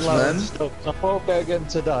 thanks, man. So I thought I'd better get them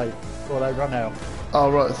today before they run out. Oh,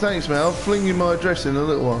 right, thanks, man. I'll fling you my address in a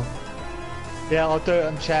little while. Yeah, I'll do it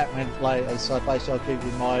on chat later, so basically I'll give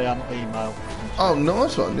you my email. Oh,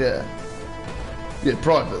 nice one, yeah. Yeah,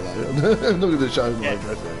 private though. I'm not going to show my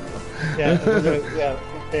address anymore. Yeah, we'll do it, yeah,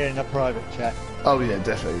 we'll be in a private chat. Oh, yeah,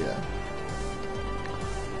 definitely, yeah.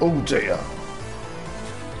 Oh, dear.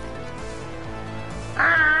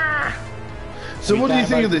 Ah! So what do you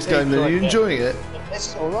think of this game then? Are you enjoying it?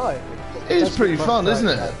 It's alright. It's pretty fun, isn't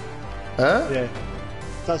it? Huh? Yeah. It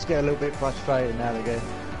does get a little bit frustrating now and again.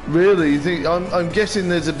 Really? You think? I'm guessing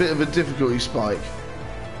there's a bit of a difficulty spike.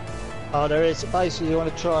 Oh, there is. Basically, you want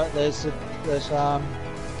to try it. There's a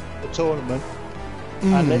tournament,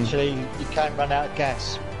 and literally you can't run out of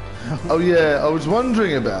gas. Oh yeah, I was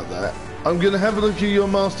wondering about that. I'm gonna have a look at your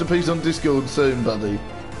masterpiece on Discord soon, buddy.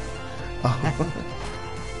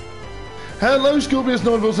 Hello,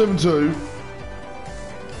 Scorpius9472.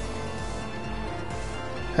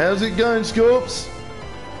 How's it going, Scorps?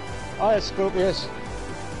 Hi, Scorpius.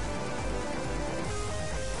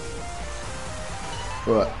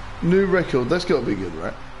 Right, new record. That's got to be good,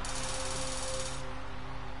 right?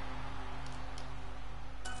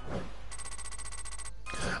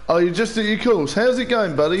 Oh, you're just at your course. How's it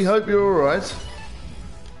going, buddy? Hope you're alright.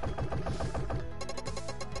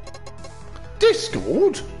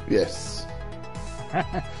 Discord? Yes.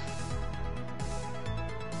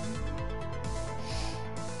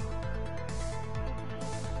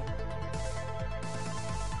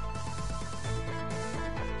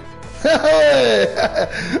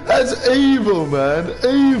 That's evil, man.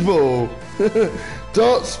 Evil.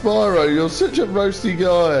 Dark Spyro, you're such a roasty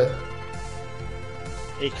guy.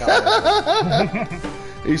 He can't.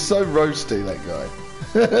 He's so roasty, that guy.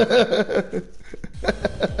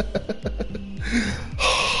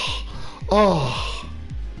 Oh.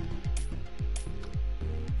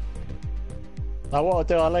 Now what I'll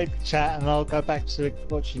do, I'll leave the chat and I'll go back to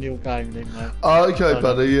watching your game then, mate. Oh, okay,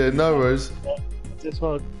 buddy, yeah, no worries. Just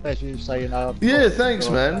want to let you say, you know. Yeah, thanks,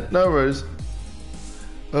 man. No worries.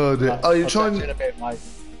 Oh dear. Are you trying? I'll catch you in a bit, mate.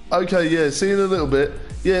 Okay, yeah, see you in a little bit.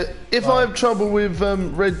 Yeah, if I have trouble with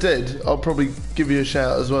Red Dead, I'll probably give you a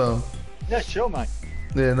shout as well. Yeah, sure, mate.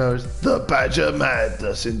 Yeah, no, it's the Badger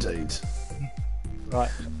Madness, indeed.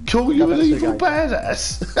 Right. Call you an evil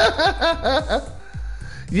badass.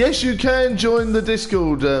 Yes, you can join the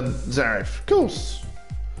Discord, Zarif. Of course.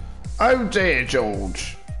 Oh dear,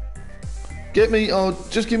 George.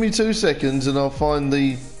 Just give me 2 seconds and I'll find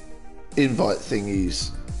the invite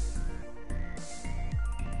thingies.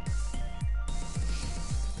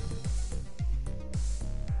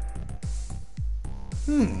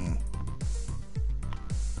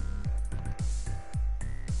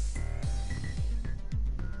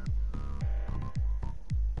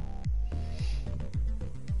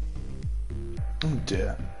 Oh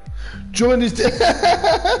dear. Join his... Get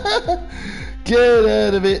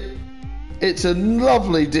out of it. It's a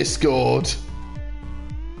lovely Discord.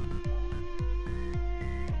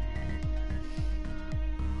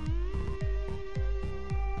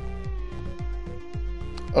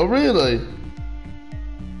 Oh, really?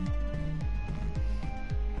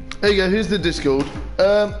 There you go, here's the Discord.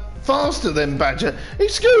 Faster then, Badger.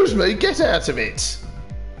 Excuse me, get out of it.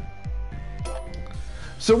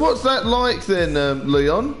 So what's that like then,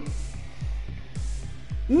 Leon?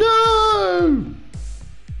 No!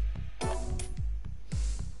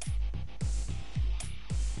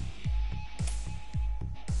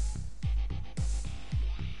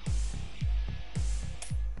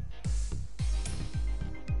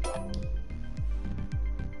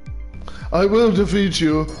 I will defeat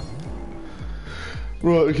you.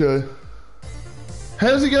 Right, okay.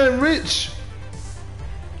 How's it going, Rich?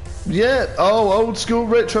 Yeah, oh, old school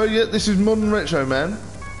retro. Yeah, this is modern retro, man.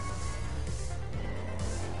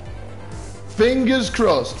 Fingers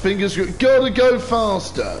crossed, fingers crossed. Gotta go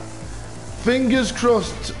faster. Fingers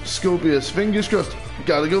crossed, Scorpius. Fingers crossed.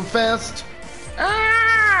 Gotta go fast.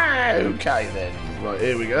 Ah, okay then. Right,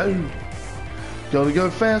 here we go. Gotta go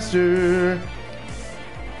faster.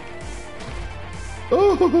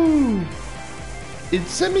 Oh,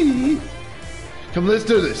 it's me. Come, let's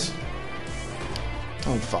do this.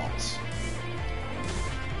 Oh, farts.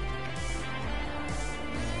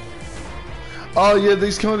 Oh, yeah,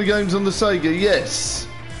 these kind of games on the Sega, yes.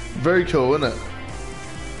 Very cool, isn't it?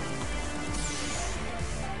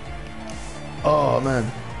 Oh, man.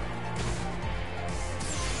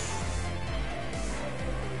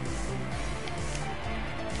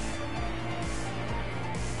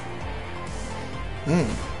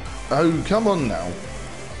 Oh, come on now.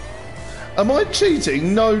 Am I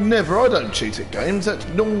cheating? No, never. I don't cheat at games. That's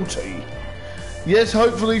naughty. Yes,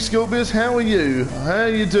 hopefully, Scorpius. How are you? How are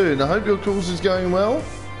you doing? I hope your course is going well.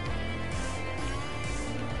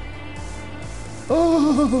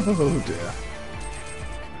 Oh, dear.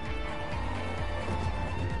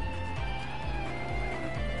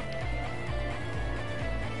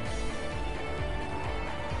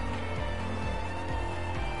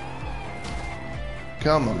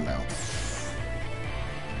 Come on now.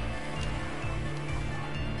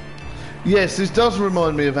 Yes, this does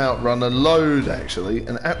remind me of Outrun a load, actually.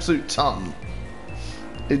 An absolute ton.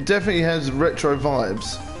 It definitely has retro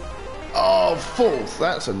vibes. Oh, fourth.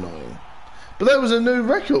 That's annoying. But that was a new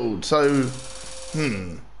record, so...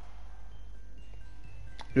 You'll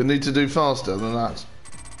need to do faster than that.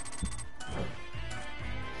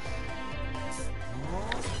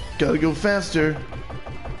 Gotta go faster.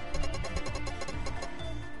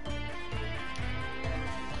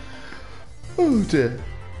 Oh dear.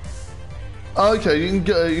 Okay,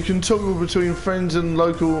 you can toggle between friends and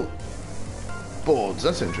local boards.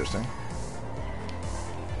 That's interesting.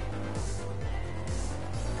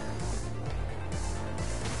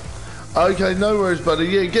 Okay, no worries, buddy.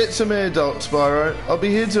 Yeah, get some air darts, Spyro. I'll be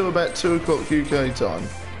here till about 2 o'clock UK time.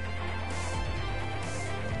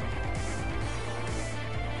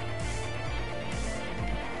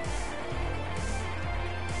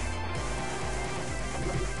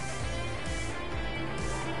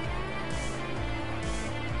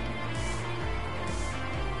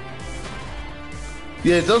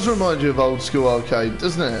 Yeah, it does remind you of old school arcade,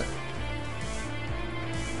 doesn't it?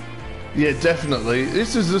 Yeah, definitely.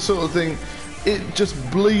 This is the sort of thing, it just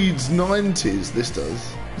bleeds 90s, this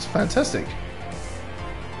does. It's fantastic.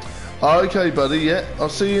 Okay, buddy, yeah, I'll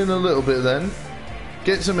see you in a little bit then.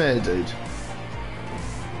 Get some air, dude.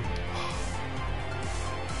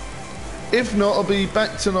 If not, I'll be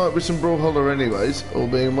back tonight with some Brawlhalla anyways, all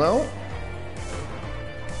being well.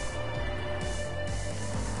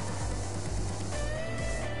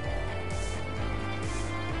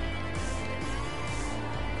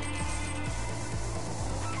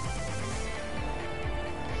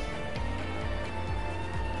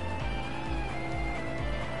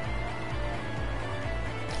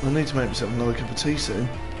 I need to make myself another cup of tea soon.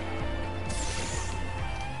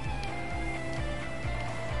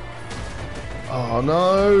 Oh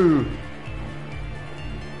no!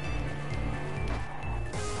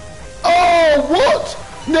 Oh, what?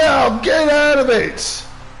 Now get out of it!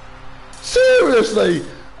 Seriously!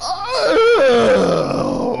 Oh.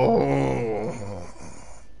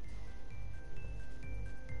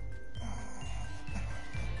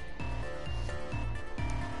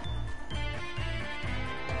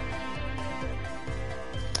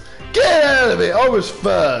 Get out of it! I was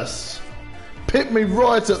first. Pick me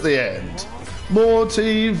right at the end.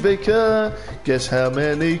 Morty Vicar, guess how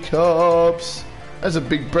many cops? That's a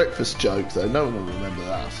big breakfast joke though, no one will remember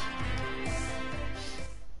that.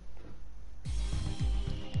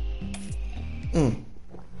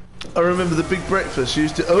 I remember the big breakfast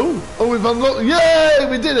used to... Oh, we've unlocked... Yay,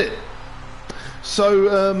 we did it!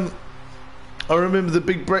 So, I remember the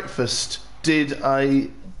big breakfast did a...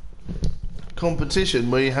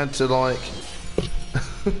 competition where you had to like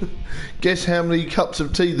guess how many cups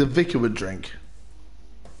of tea the vicar would drink.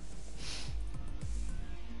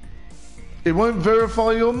 It won't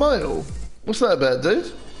verify your mail. What's that about,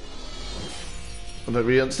 dude? I don't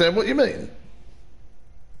really understand what you mean.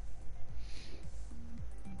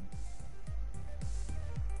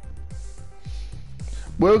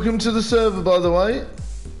 Welcome to the server, by the way.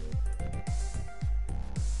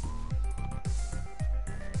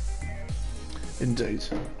 Indeed.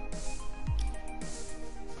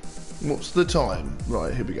 What's the time?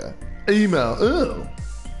 Right, here we go. Email. Oh.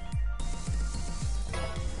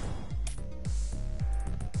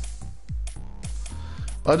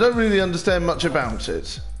 I don't really understand much about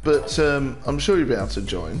it, but I'm sure you'll be able to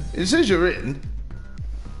join. It says you're in.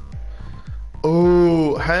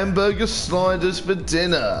 Oh, hamburger sliders for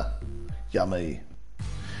dinner. Yummy.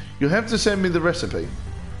 You'll have to send me the recipe.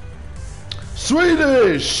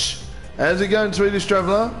 Swedish! How's it going, Swedish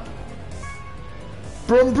traveller?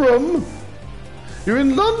 Brum brum. You're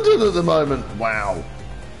in London at the moment. Wow.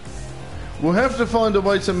 We'll have to find a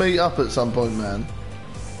way to meet up at some point, man.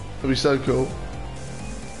 It'll be so cool.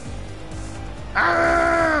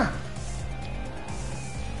 Ah!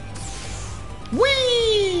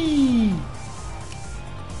 Whee!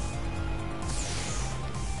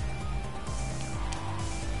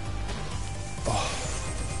 Oh.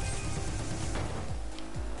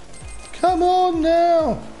 Come on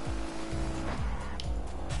now!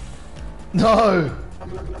 No!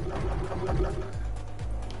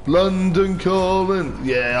 London Calling.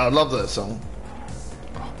 Yeah, I love that song.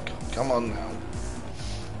 Oh, God, come on now.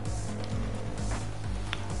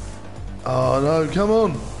 Oh no, come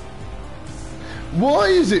on. Why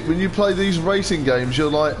is it when you play these racing games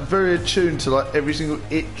you're like very attuned to like every single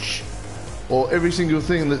itch or every single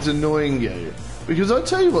thing that's annoying you? Because I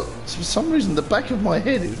tell you what, for some reason the back of my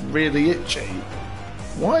head is really itchy.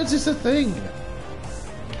 Why is this a thing?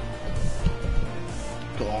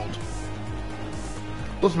 God.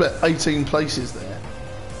 Lost about 18 places there.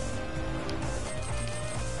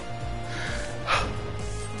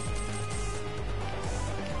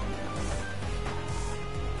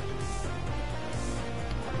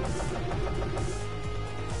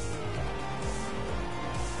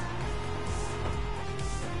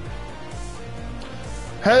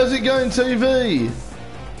 How's it going, TV?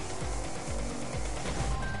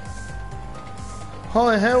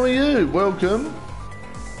 Hi, how are you? Welcome.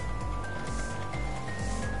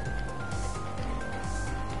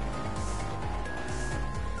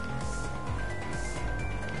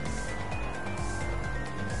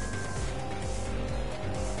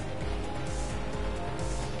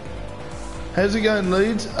 How's it going,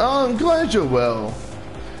 Leeds? Oh, I'm glad you're well.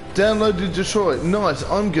 Downloaded Detroit. Nice,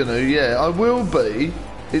 I'm gonna, yeah, I will be.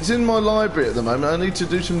 It's in my library at the moment. I need to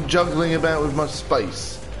do some juggling about with my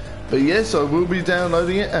space. But yes, I will be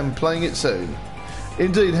downloading it and playing it soon.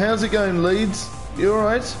 Indeed, how's it going, Leeds? You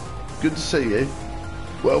alright? Good to see you.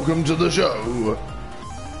 Welcome to the show.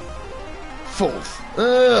 Fourth.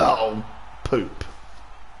 Oh, poop.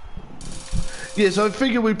 Yes, I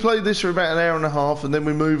figure we play this for about an hour and a half and then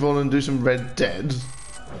we move on and do some Red Dead.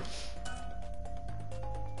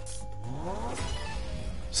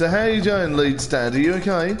 So how you doing, Leeds Dad? Are you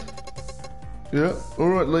okay? Yeah,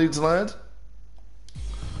 alright, Leeds lad.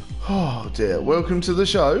 Oh dear, welcome to the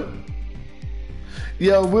show.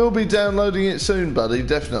 Yeah, I will be downloading it soon, buddy,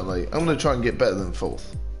 definitely. I'm going to try and get better than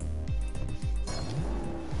fourth.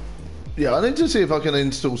 Yeah, I need to see if I can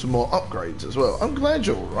install some more upgrades as well. I'm glad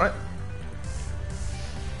you're alright.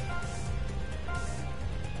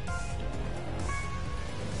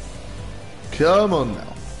 Come on now.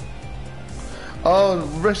 Oh,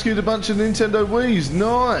 rescued a bunch of Nintendo Wiis.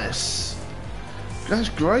 Nice. That's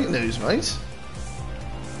great news, mate.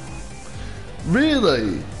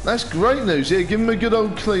 Really? That's great news. Yeah, give him a good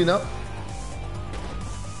old clean up.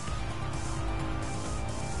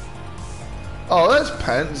 Oh, that's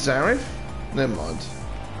pants, Zarif. Never mind.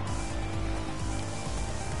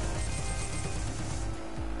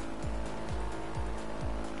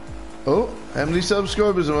 Oh, how many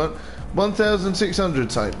subscribers am I? 1,600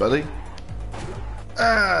 take, buddy.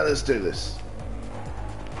 Ah, let's do this.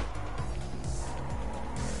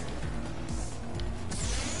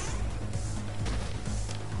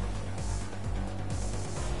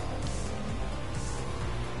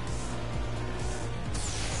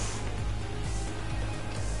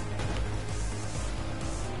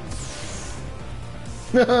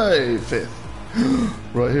 Hey, fifth.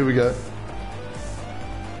 Right, here we go.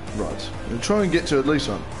 Right, we'll try and get to at least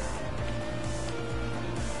one.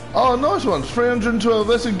 Oh, nice one. 312.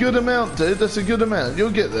 That's a good amount, dude. That's a good amount.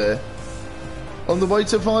 You'll get there. On the way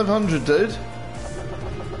to 500, dude.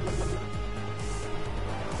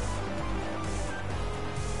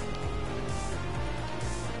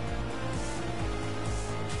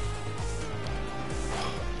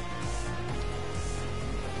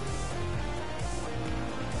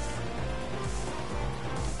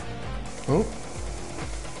 Oh.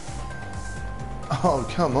 Oh,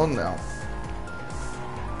 come on now.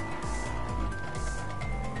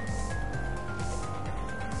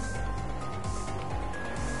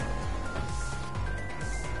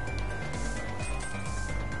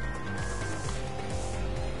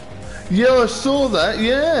 Yeah, I saw that,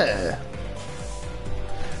 yeah.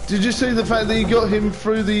 Did you see the fact that you got him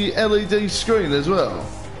through the LED screen as well?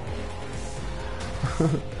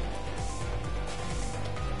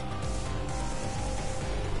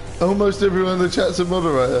 Almost everyone in the chat's a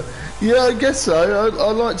moderator. Yeah, I guess so.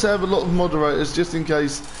 I like to have a lot of moderators just in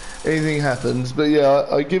case anything happens. But yeah,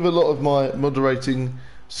 I give a lot of my moderating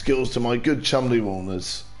skills to my good chumley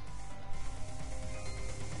Warners.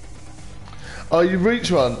 Oh, you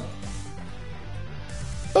reach one.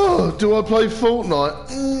 Oh, do I play Fortnite?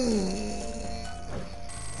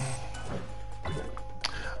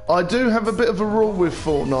 I do have a bit of a rule with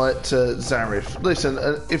Fortnite, Zarif. Listen,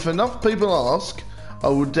 if enough people ask, I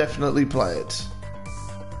will definitely play it.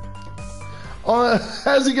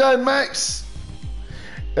 How's it going, Max?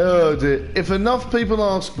 Oh dear. If enough people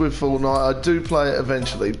ask with Fortnite, I do play it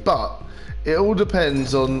eventually, but it all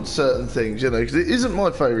depends on certain things, you know, because it isn't my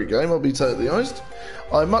favourite game, I'll be totally honest.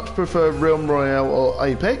 I much prefer Realm Royale or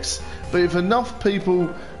Apex, but if enough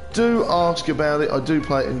people do ask about it, I do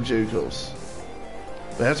play it in due course.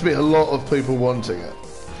 There has to be a lot of people wanting it.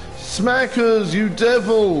 Smackers, you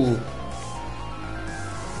devil!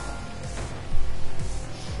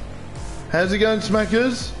 How's it going,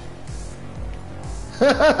 Smackers?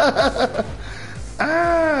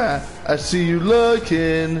 Ah, I see you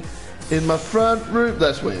lurking in my front room.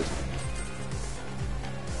 That's weird.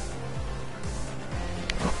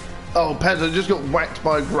 Oh, Pez, I just got whacked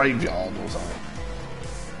by a graveyard or something.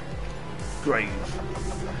 Grave.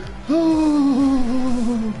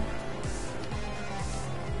 Oh.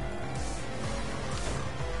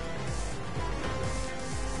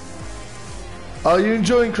 Are you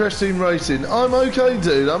enjoying Crash Team Racing? I'm okay,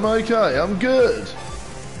 dude. I'm okay. I'm good.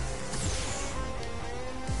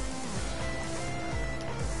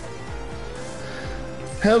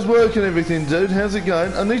 How's work and everything, dude? How's it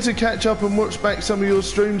going? I need to catch up and watch back some of your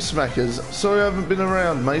stream, Smackers. Sorry I haven't been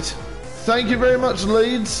around, mate. Thank you very much,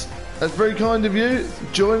 Leeds. That's very kind of you.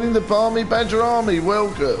 Joining the Barmy Badger Army.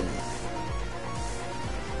 Welcome.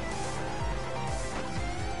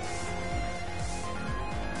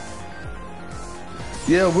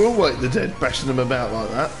 Yeah, we'll wake the dead bashing them about like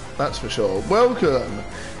that. That's for sure. Welcome.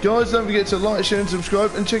 Guys, don't forget to like, share and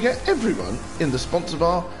subscribe and check out everyone in the sponsor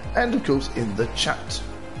bar and, of course, in the chat.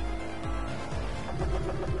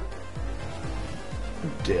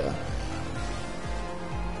 Oh dear.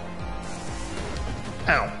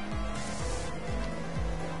 Ow.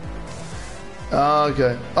 Ah,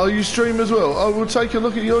 okay. Oh, you stream as well? I will take a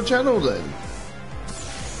look at your channel then.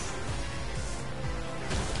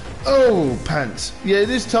 Oh, pants. Yeah, it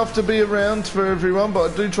is tough to be around for everyone,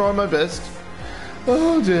 but I do try my best.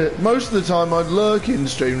 Oh dear. Most of the time I lurk in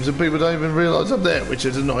streams and people don't even realise I'm there, which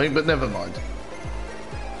is annoying, but never mind.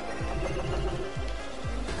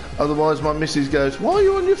 Otherwise my missus goes, why are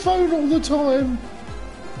you on your phone all the time?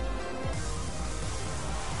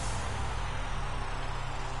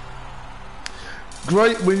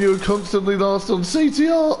 Great when you're constantly last on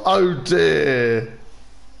CTR. Oh dear.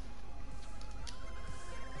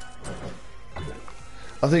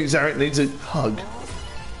 I think Zarek needs a hug.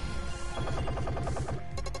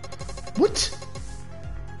 What?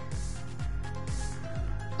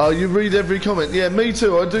 Oh, you read every comment. Yeah, me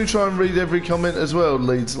too. I do try and read every comment as well,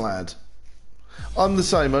 Leeds lad. I'm the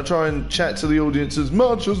same. I try and chat to the audience as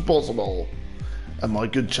much as possible. And my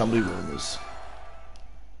good chumly warmers.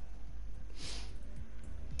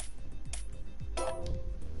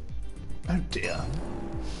 Oh dear.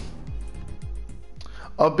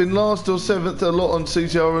 I've been last or 7th a lot on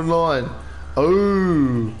CTR Online.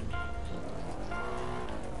 Oh.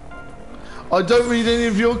 I don't read any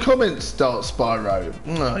of your comments, Dark Spyro.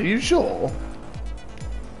 Are you sure?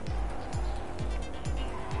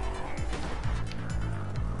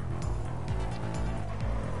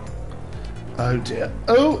 Oh dear.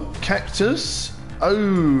 Oh, cactus. Oh,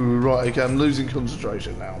 right, okay, I'm losing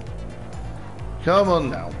concentration now. Come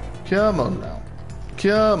on now. Come on now.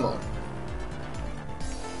 Come on.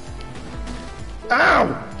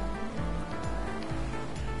 Ow!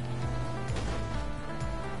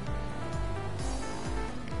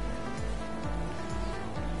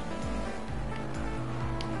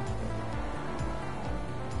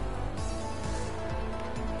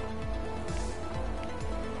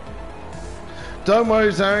 Don't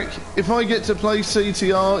worry, Zarek. If I get to play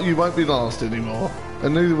CTR, you won't be last anymore.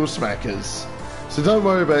 And neither will Smackers. So don't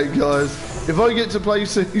worry about it, guys. If I get to play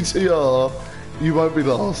CTR, you won't be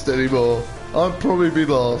last anymore. I'll probably be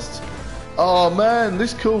last. Oh man,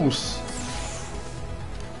 this course.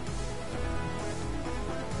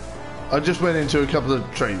 I just went into a couple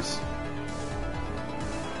of trees.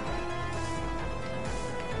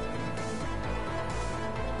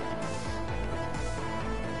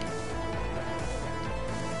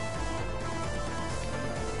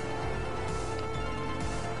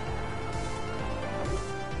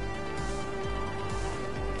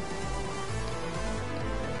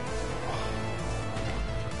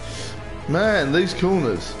 Man, these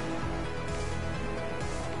corners.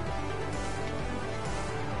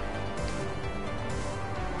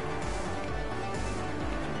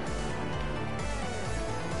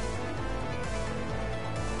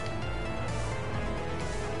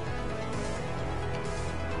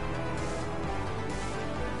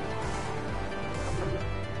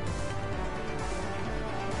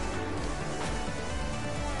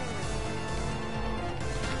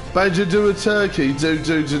 Badger, do a turkey, do.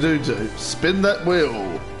 Spin that wheel.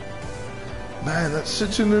 Man, that's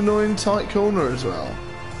such an annoying tight corner as well.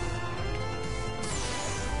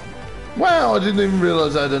 Wow, I didn't even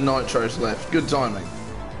realise I had a nitros left. Good timing.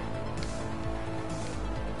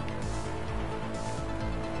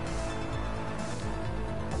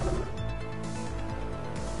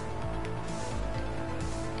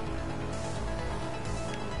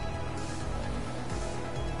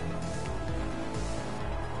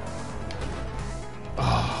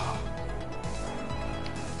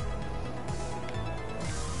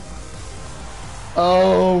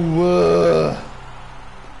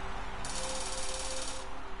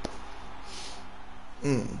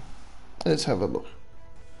 Let's have a look.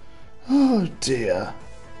 Oh dear.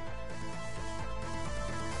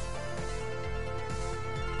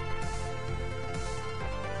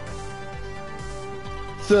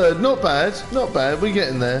 Third, not bad, not bad. We're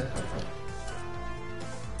getting there.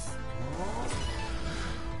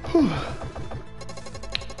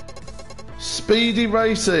 Speedy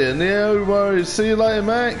racer, no worries. See you later,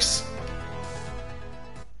 Max.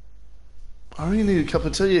 I really need a cup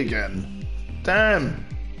of tea again. Damn.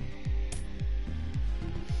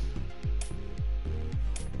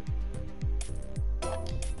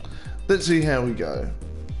 Let's see how we go.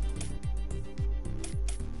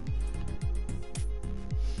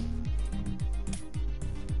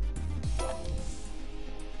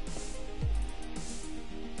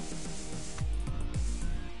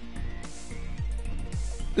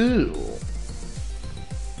 Ew.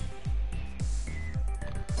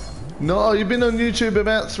 No, you've been on YouTube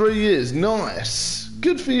about 3 years. Nice.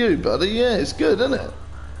 Good for you, buddy. Yeah, it's good, isn't it?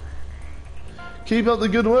 Keep up the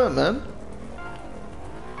good work, man.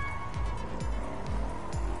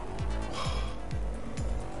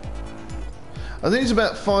 I think it's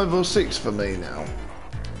about 5 or 6 for me now.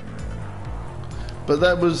 But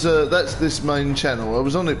that was that's this main channel. I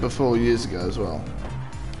was on it before years ago as well.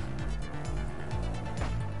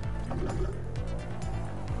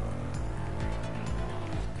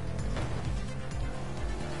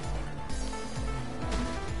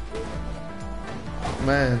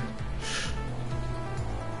 Man.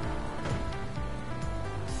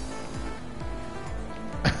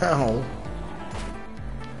 Ow.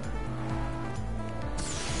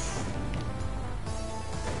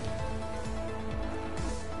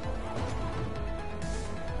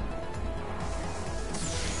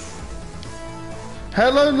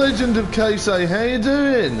 Hello, Legend of Casey. How you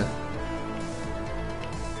doing?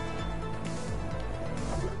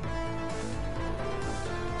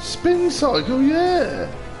 Spin cycle, yeah.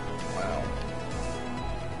 Wow.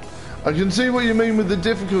 I can see what you mean with the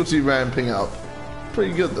difficulty ramping up.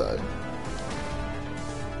 Pretty good though.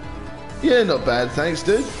 Yeah, not bad, thanks,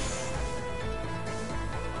 dude.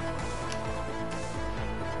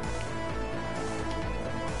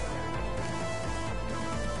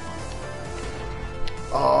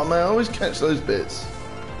 Oh man, I always catch those bits.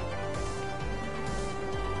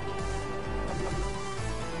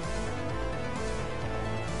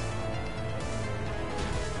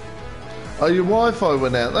 Oh, your Wi-Fi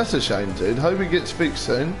went out. That's a shame, dude. Hope it gets fixed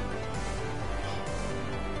soon.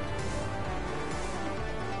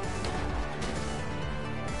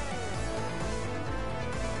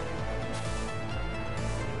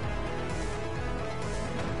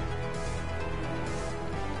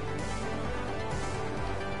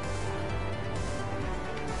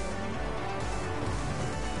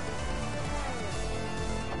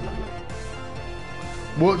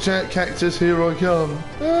 Watch out, cactus, here I come.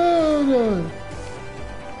 Oh no.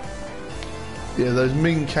 Yeah, those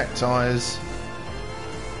mean cacti's.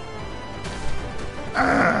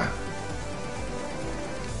 Ah!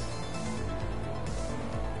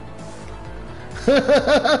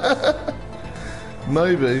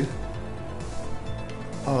 Maybe.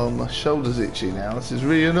 Oh, my shoulder's itchy now. This is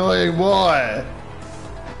really annoying. Why?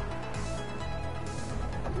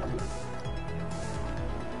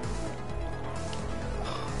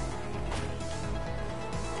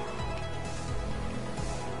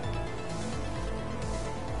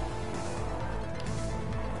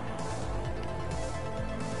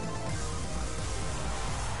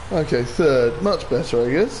 Okay, third. Much better,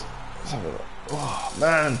 I guess. Let's have a look. Oh,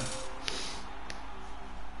 man.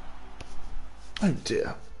 Oh,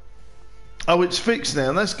 dear. Oh, it's fixed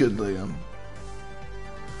now. That's good, Liam.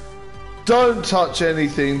 Don't touch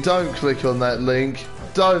anything. Don't click on that link.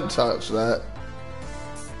 Don't touch that.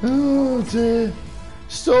 Oh, dear.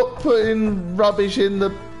 Stop putting rubbish in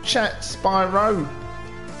the chat, Spyro.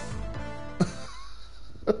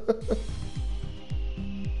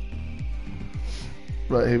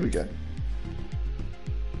 Right, here we go.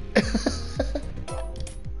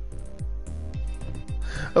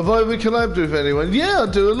 Have I ever collabed with anyone? Yeah,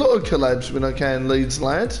 I do a lot of collabs when I can, Leeds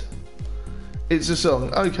lad. It's a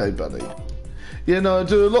song. Okay, buddy. Yeah, no, I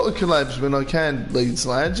do a lot of collabs when I can, Leeds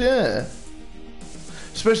lad, yeah.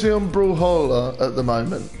 Especially on Brawlhalla at the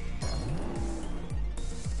moment.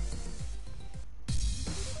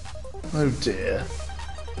 Oh dear.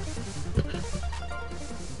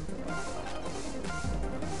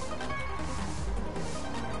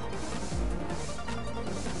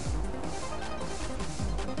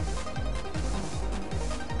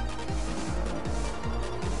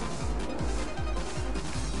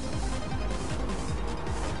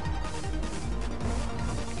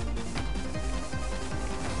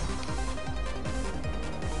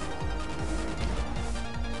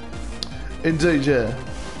 Indeed, yeah.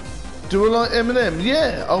 Do I like Eminem?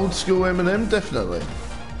 Yeah, old school Eminem, definitely.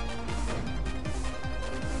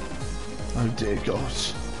 Oh dear God.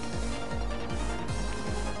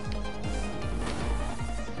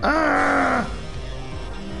 Ah!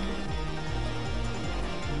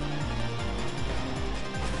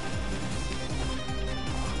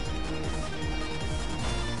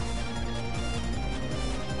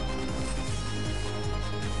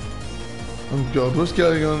 Oh God, what's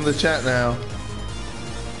going on in the chat now?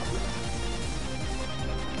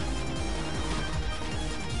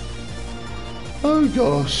 Oh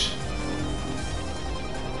gosh.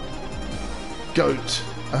 Goat.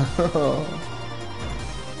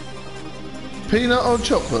 Peanut or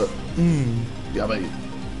chocolate? Mmm, yummy.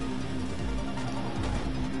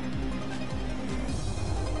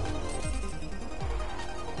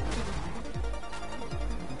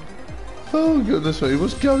 Oh goodness me,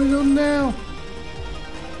 what's going on now?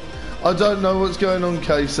 I don't know what's going on,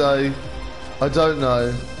 Casey. I don't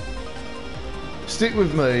know. Stick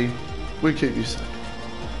with me. We'll keep you safe.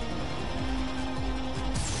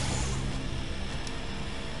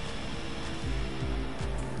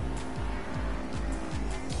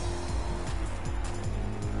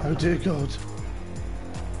 Oh dear God.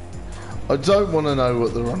 I don't want to know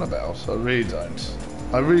what they're on about. I really don't.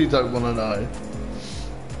 I really don't want to know.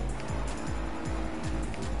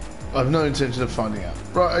 I have no intention of finding out.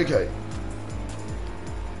 Right, okay.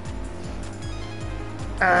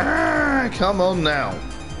 Ah, come on now.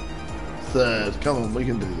 Third. Come on, we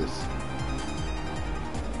can do this.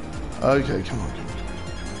 Okay, come on.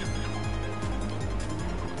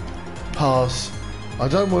 Pass. I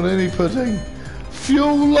don't want any pudding.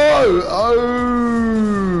 Fuel low. Oh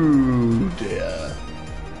dear.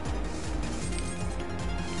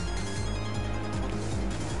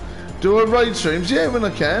 Do I raid streams? Yeah, when I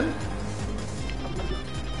can.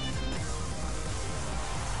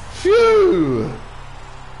 Phew.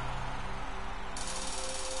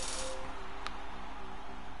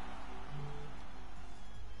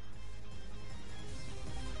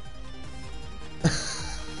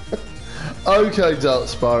 Okay, Dark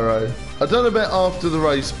Spyro. I don't know about after the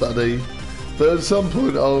race, buddy, but at some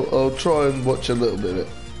point I'll try and watch a little bit of it.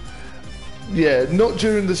 Yeah, not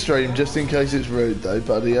during the stream, just in case it's rude though,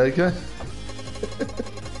 buddy, okay?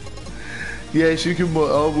 Yes, you can I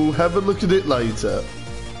will have a look at it later.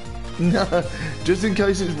 No, just in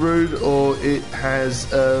case it's rude or it has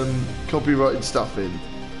copyrighted stuff in.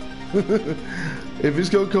 If it's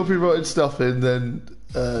got copyrighted stuff in, then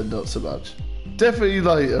not so much. Definitely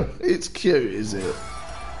later. It's cute, is it?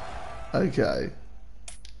 Okay.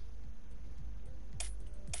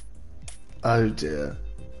 Oh dear.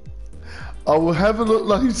 I will have a look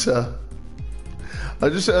later.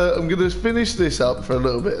 I'm going to finish this up for a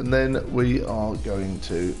little bit and then we are going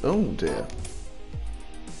to... Oh dear.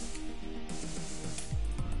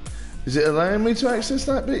 Is it allowing me to access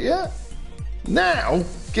that bit yet? Now?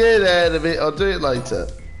 Get out of it. I'll do it later.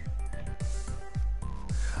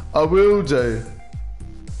 I will do.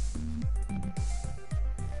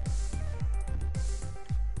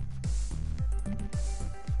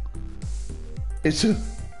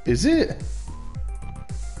 Is it?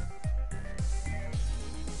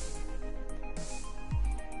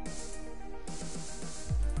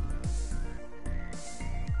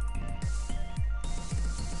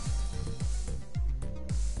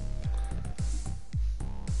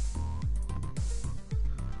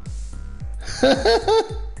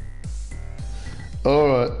 All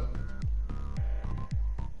right.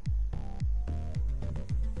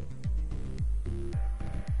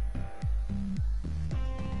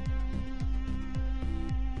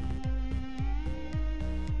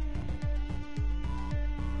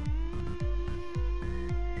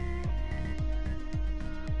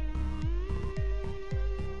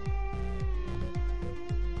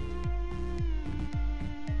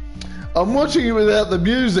 I'm watching it without the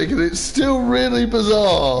music and it's still really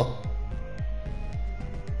bizarre.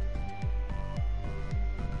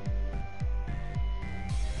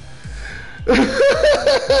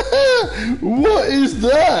 What is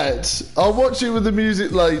that? I'll watch it with the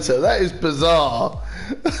music later. That is bizarre.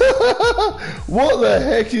 What the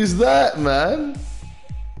heck is that, man?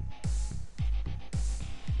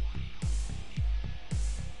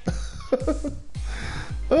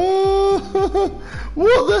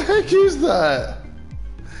 What the heck is that?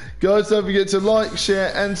 Guys, don't forget to like,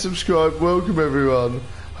 share and subscribe. Welcome everyone.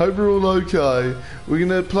 Hope you're all okay. We're going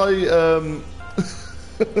to play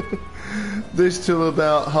this till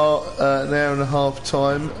about an hour and a half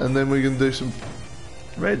time, and then we're going to do some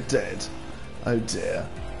Red Dead. Oh dear.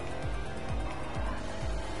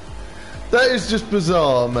 That is just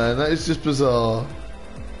bizarre, man. That is just bizarre.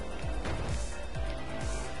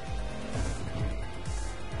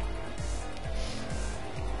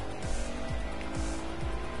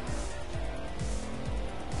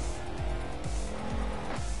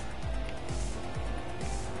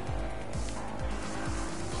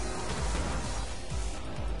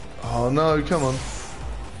 Oh no, come on.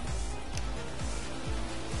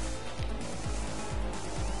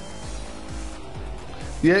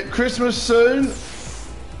 Yeah, Christmas soon.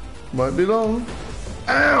 Won't be long.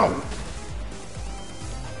 Ow!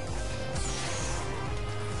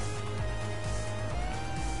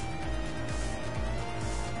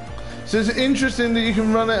 So it's interesting that you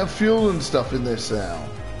can run out of fuel and stuff in this now.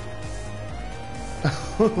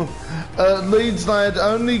 Leeds lad,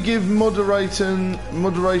 only give moderation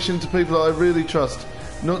to people that I really trust,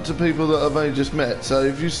 not to people that I've only just met. So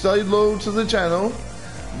if you stay loyal to the channel,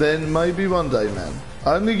 then maybe one day, man.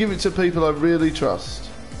 I only give it to people I really trust.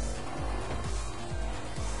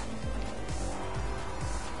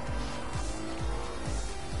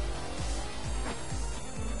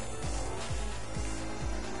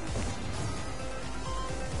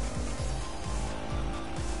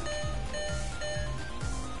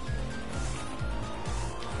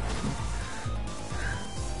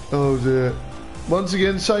 Oh dear. Once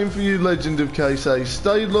again, same for you, Legend of KSA.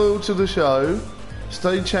 Stay loyal to the show.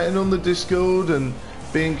 Stay chatting on the Discord and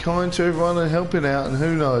being kind to everyone and helping out, and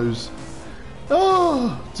who knows.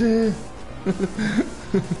 Oh dear.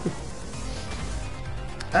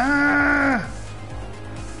 Ah!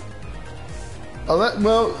 Oh,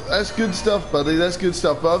 well, that's good stuff, buddy. That's good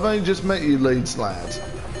stuff. But I've only just met you, Leeds lad.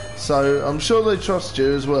 So I'm sure they trust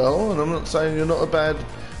you as well. And I'm not saying you're not a bad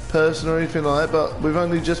person or anything like that, but we've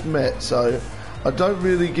only just met, so I don't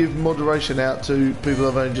really give moderation out to people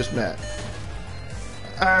I've only just met.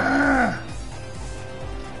 Ah!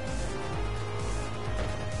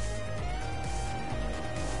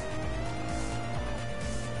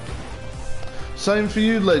 Same for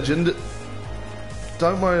you, Legend.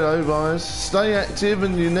 Don't worry though, guys. Stay active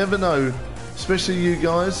and you never know. Especially you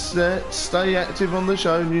guys. Stay active on the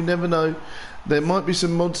show and you never know. There might be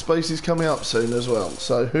some mod spaces coming up soon as well,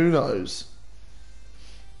 so who knows?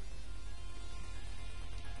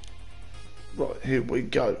 Right, here we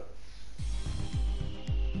go.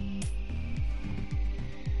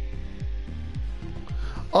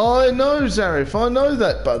 I know, Zarif. I know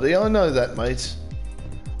that, buddy. I know that, mate.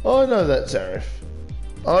 I know that, Zarif.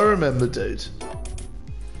 I remember, dude.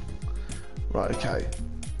 Right, okay.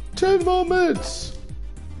 10 more minutes.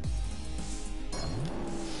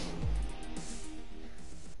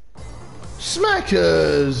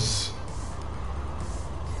 Smackers!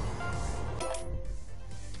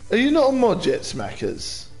 Are you not a mod yet,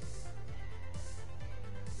 Smackers?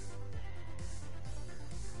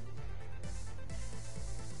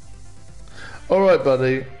 Alright,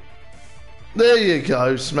 buddy. There you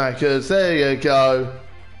go, Smackers. There you go.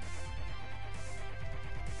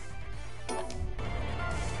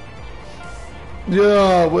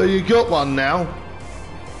 Yeah, well, you got one now.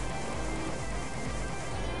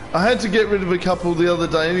 I had to get rid of a couple the other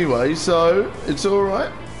day anyway, so it's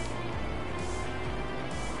alright.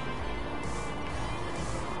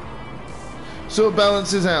 So it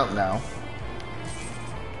balances out now.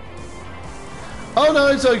 Oh no,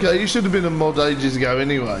 it's okay. You should have been a mod ages ago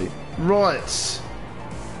anyway. Right.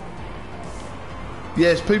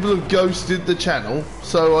 Yes, people have ghosted the channel,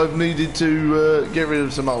 so I've needed to get rid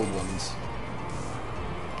of some old ones.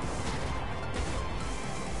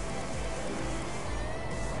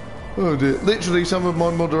 Oh dear. Literally, some of my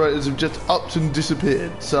moderators have just upped and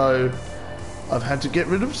disappeared, so I've had to get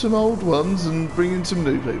rid of some old ones and bring in some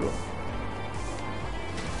new people.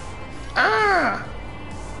 Ah!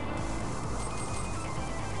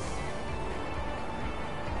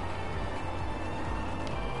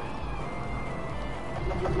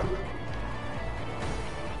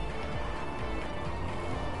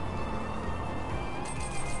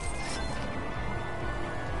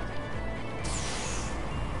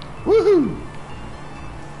 Woohoo!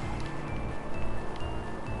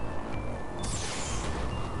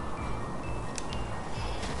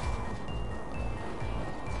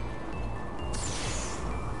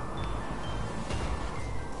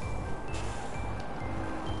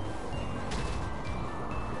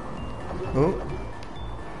 Oh.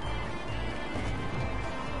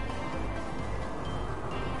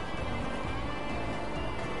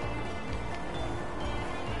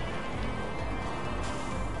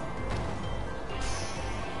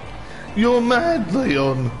 You're mad,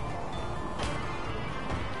 Leon.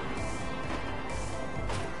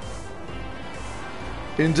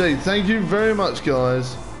 Indeed. Thank you very much,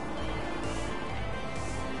 guys.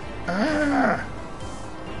 Ah.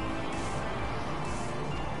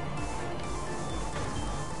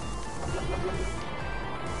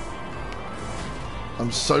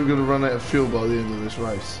 I'm so going to run out of fuel by the end of this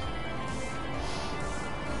race.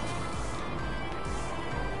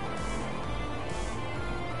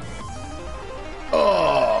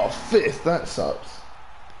 Oh, fifth. That sucks.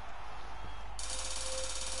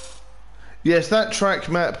 Yes, that track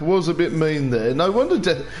map was a bit mean there. No wonder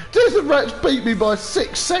Death and Rats beat me by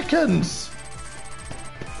 6 seconds.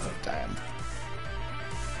 Oh, damn.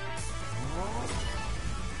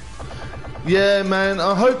 Yeah, man.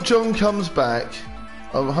 I hope John comes back.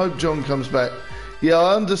 I hope John comes back. Yeah,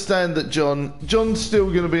 I understand that John's still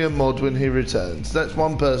going to be a mod when he returns. That's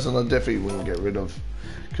one person I definitely wouldn't get rid of,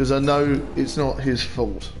 because I know it's not his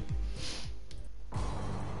fault.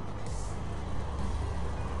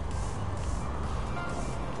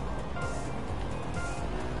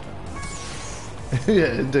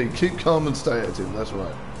 Yeah, indeed. Keep calm and stay active. That's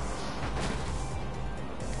right.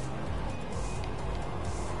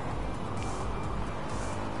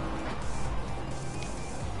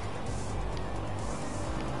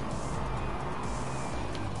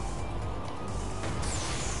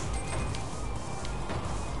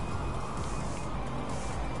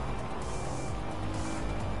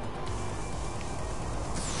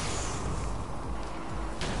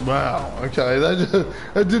 Wow, okay,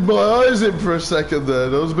 that did my eyes in for a second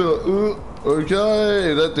then. I was a bit like, ooh,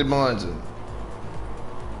 okay, that did my eyes in.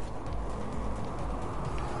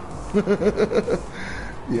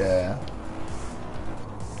 Yeah.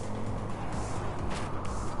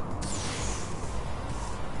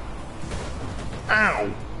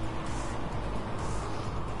 Ow!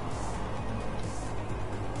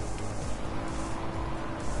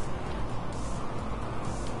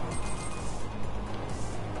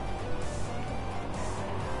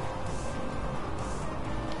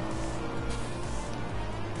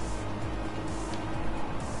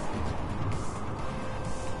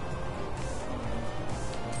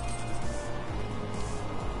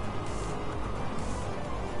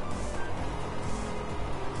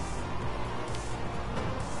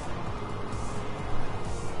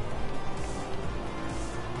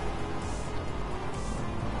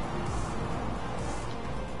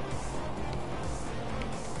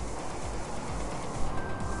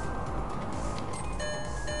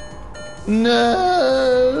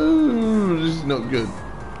 No, this is not good.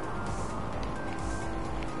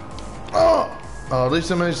 Oh, at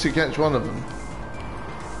least I managed to catch one of them.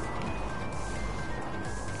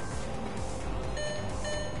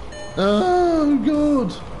 Oh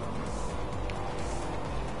God!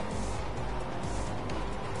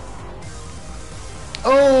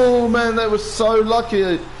 Oh man, that was so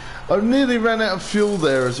lucky. I nearly ran out of fuel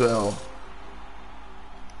there as well.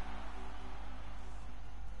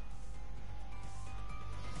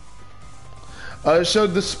 Oh, it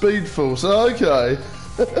showed the speed force. Okay.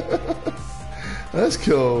 That's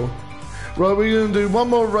cool. Right, we're going to do one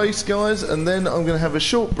more race, guys, and then I'm going to have a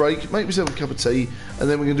short break, make myself a cup of tea, and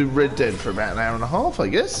then we're going to do Red Dead for about an hour and a half, I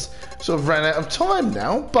guess. Sort of ran out of time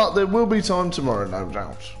now, but there will be time tomorrow, no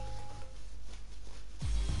doubt.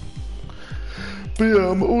 But yeah,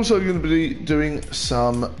 I'm also going to be doing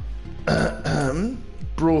some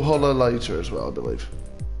Brawlhalla later as well, I believe.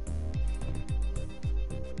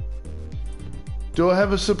 Do I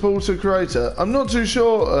have a supporter creator? I'm not too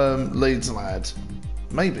sure, Leeds lad.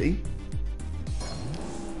 Maybe.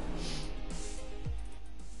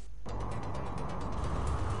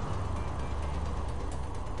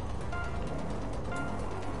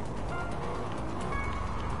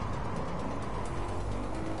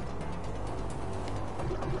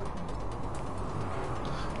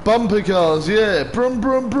 Bumper cars, yeah. Brum,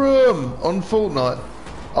 brum, brum. On Fortnite.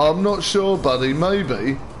 I'm not sure, buddy.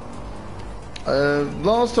 Maybe.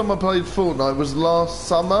 Last time I played Fortnite was last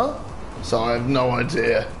summer, so I have no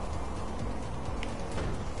idea.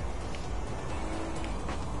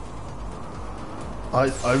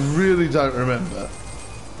 I really don't remember.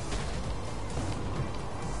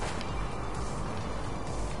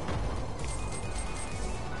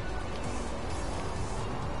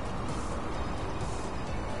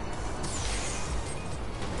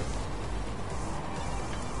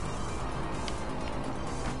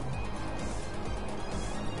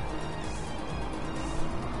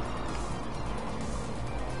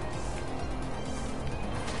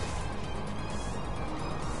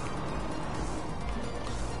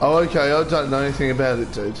 Oh, okay, I don't know anything about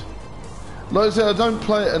it, dude. Like I said, I don't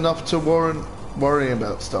play it enough to warrant worrying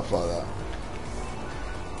about stuff like that.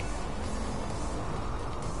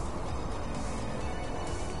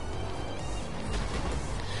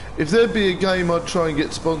 If there'd be a game I'd try and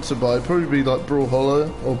get sponsored by, it'd probably be like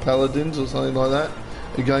Brawlhalla or Paladins or something like that.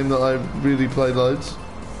 A game that I really play loads.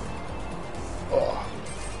 Oh.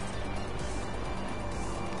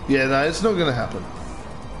 Yeah, no, it's not going to happen.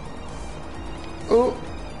 Oh.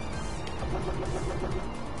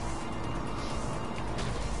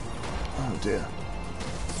 Oh dear.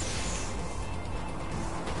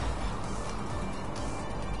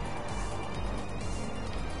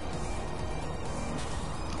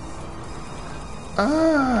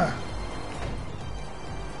 Ah.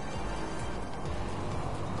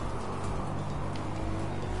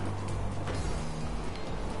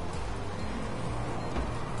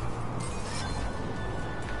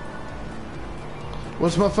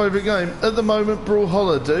 What's my favourite game? At the moment,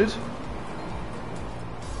 Brawlhalla, dude.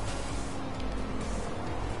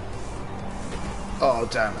 Oh,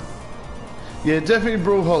 damn it. Yeah, definitely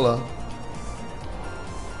Brawlhalla.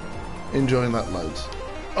 Enjoying that loads.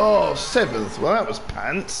 Oh, 7th. Well, that was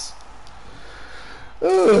pants.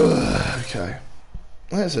 Ugh, okay.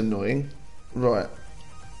 That's annoying. Right.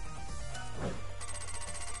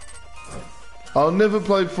 I'll never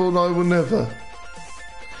play Fortnite, will never.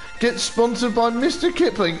 Get sponsored by Mr.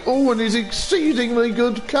 Kipling. Oh, and his exceedingly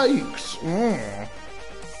good cakes.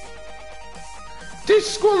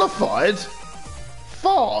 Disqualified?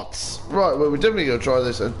 Farts. Right, well, we're definitely going to try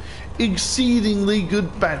this then. Exceedingly good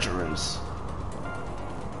badgerers.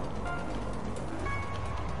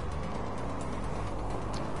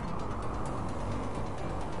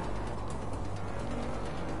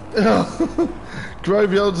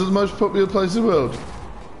 Graveyards are the most popular place in the world.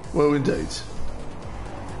 Well, indeed.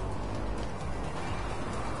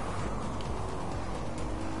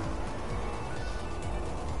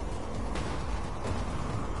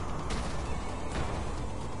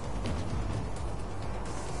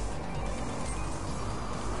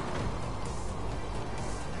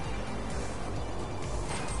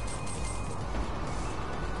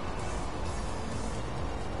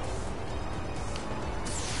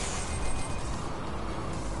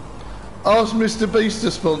 Ask Mr. Beast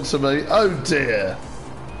to sponsor me. Oh dear.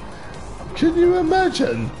 Can you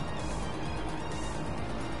imagine?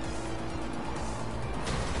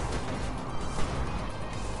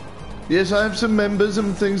 Yes, I have some members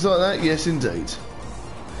and things like that. Yes, indeed.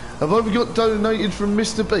 Have I ever got donated from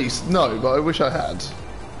Mr. Beast? No, but I wish I had.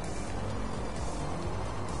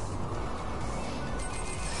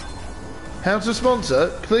 How to sponsor?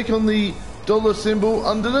 Click on the dollar symbol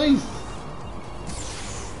underneath.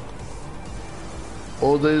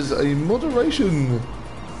 Or there's a moderation.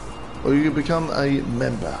 Or you can become a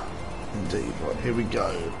member. Indeed. Right, here we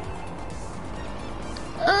go.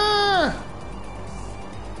 Ah!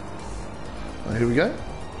 Right, here we go.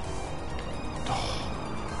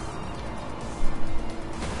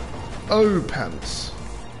 Oh, pants.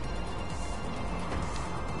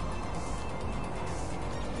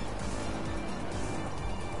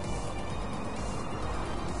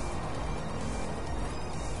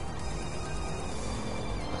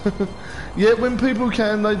 Yeah, when people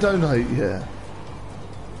can, they donate, yeah.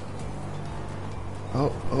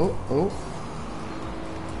 Oh, oh, oh.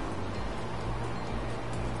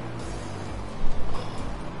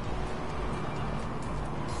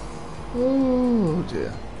 Oh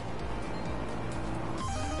dear.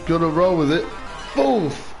 Gotta roll with it.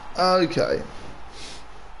 Fourth. Okay.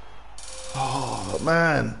 Oh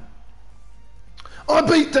man. I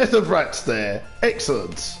beat Death of Rats there.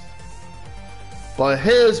 Excellent. By a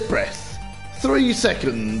hair's breadth. 3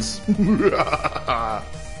 seconds.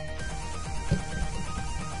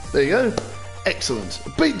 There you go. Excellent.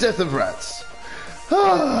 Beat Death of Rats.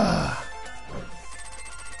 Ah.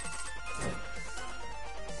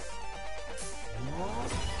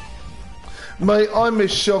 Mate, I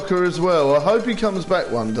miss Shocker as well. I hope he comes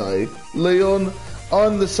back one day. Leon,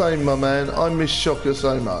 I'm the same, my man. I miss Shocker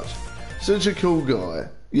so much. Such a cool guy.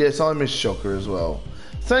 Yes, I miss Shocker as well.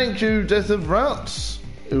 Thank you, Death of Rats.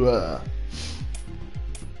 Yeah.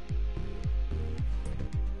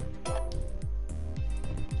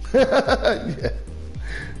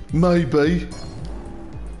 Maybe.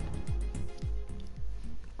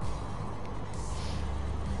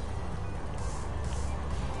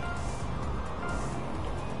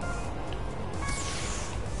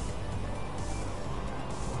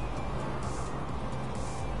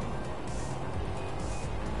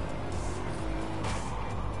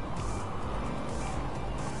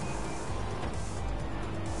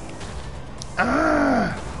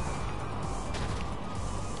 Ah!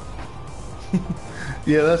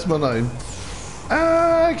 Yeah, that's my name.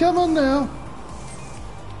 Ah, come on now.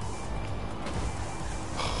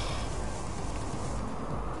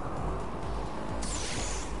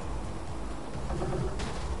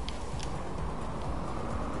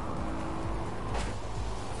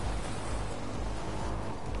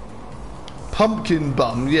 Pumpkin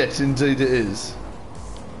bum, yes, indeed it is.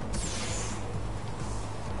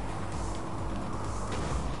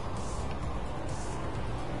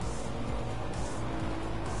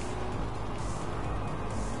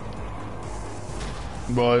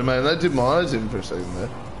 Right, man, that did my eyes in for a second there.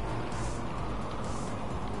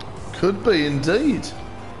 Could be, indeed.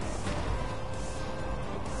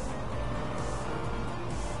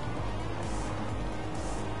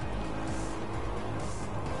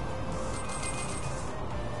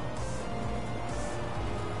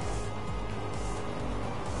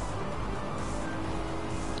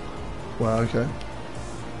 Wow, okay.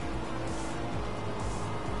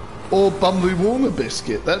 Or Bumbly Warner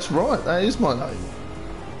Biscuit, that's right, that is my name.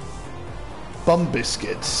 Bum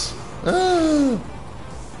Biscuits. Ah.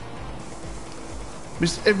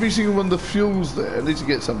 Missed every single one of the fuels there. I need to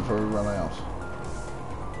get some before we run out.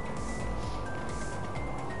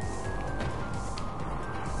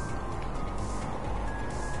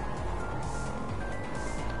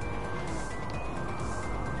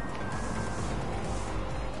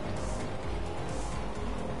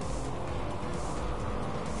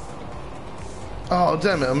 Oh,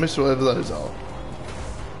 damn it, I missed whatever those are.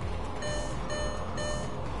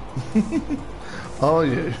 Are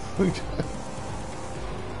you? Okay.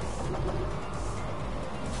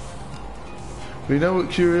 We know what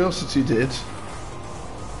Curiosity did.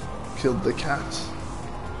 Killed the cat.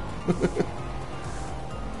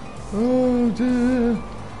 Oh dear.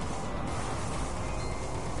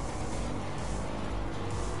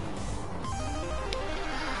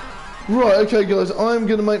 Right, okay guys, I'm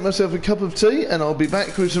going to make myself a cup of tea and I'll be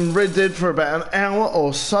back with some Red Dead for about an hour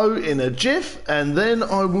or so in a jiff, and then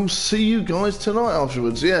I will see you guys tonight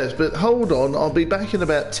afterwards. Yes, but hold on, I'll be back in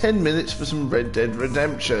about 10 minutes for some Red Dead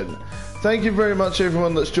Redemption. Thank you very much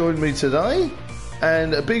everyone that's joined me today,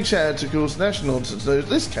 and a big shout out to, of course, National Nonsense News,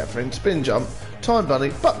 Liz Catherine, Spin Jump, Time Bunny,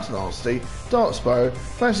 Bucks Nasty, Dark Sparrow,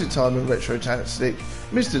 Classic Time and Retro Tastic,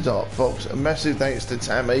 Mr. Dark Fox, and massive thanks to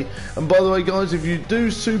Tammy. And by the way guys, if you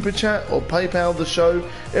do super chat or PayPal the show,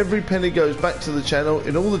 every penny goes back to the channel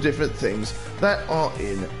in all the different things that are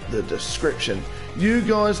in the description. You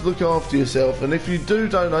guys look after yourself, and if you do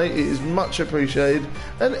donate, it is much appreciated,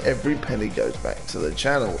 and every penny goes back to the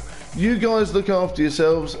channel. You guys look after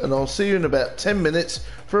yourselves, and I'll see you in about 10 minutes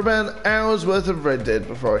for about an hour's worth of Red Dead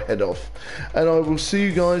before I head off. And I will see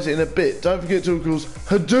you guys in a bit. Don't forget to, of course,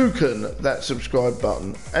 Hadouken that subscribe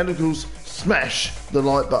button, and of course, smash the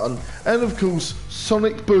like button, and of course,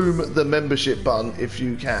 Sonic Boom the membership button if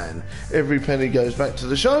you can. Every penny goes back to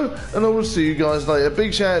the show, and I will see you guys later.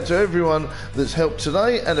 Big shout out to everyone that's helped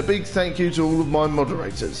today, and a big thank you to all of my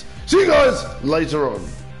moderators. See you guys later on.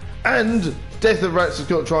 And Death of Rats has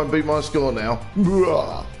got to try and beat my score now.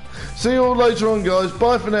 See you all later on, guys.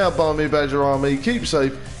 Bye for now, Barmy Badger Army. Keep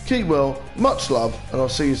safe, keep well, much love, and I'll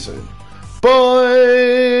see you soon. Bye.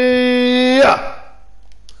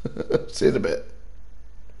 See you in a bit.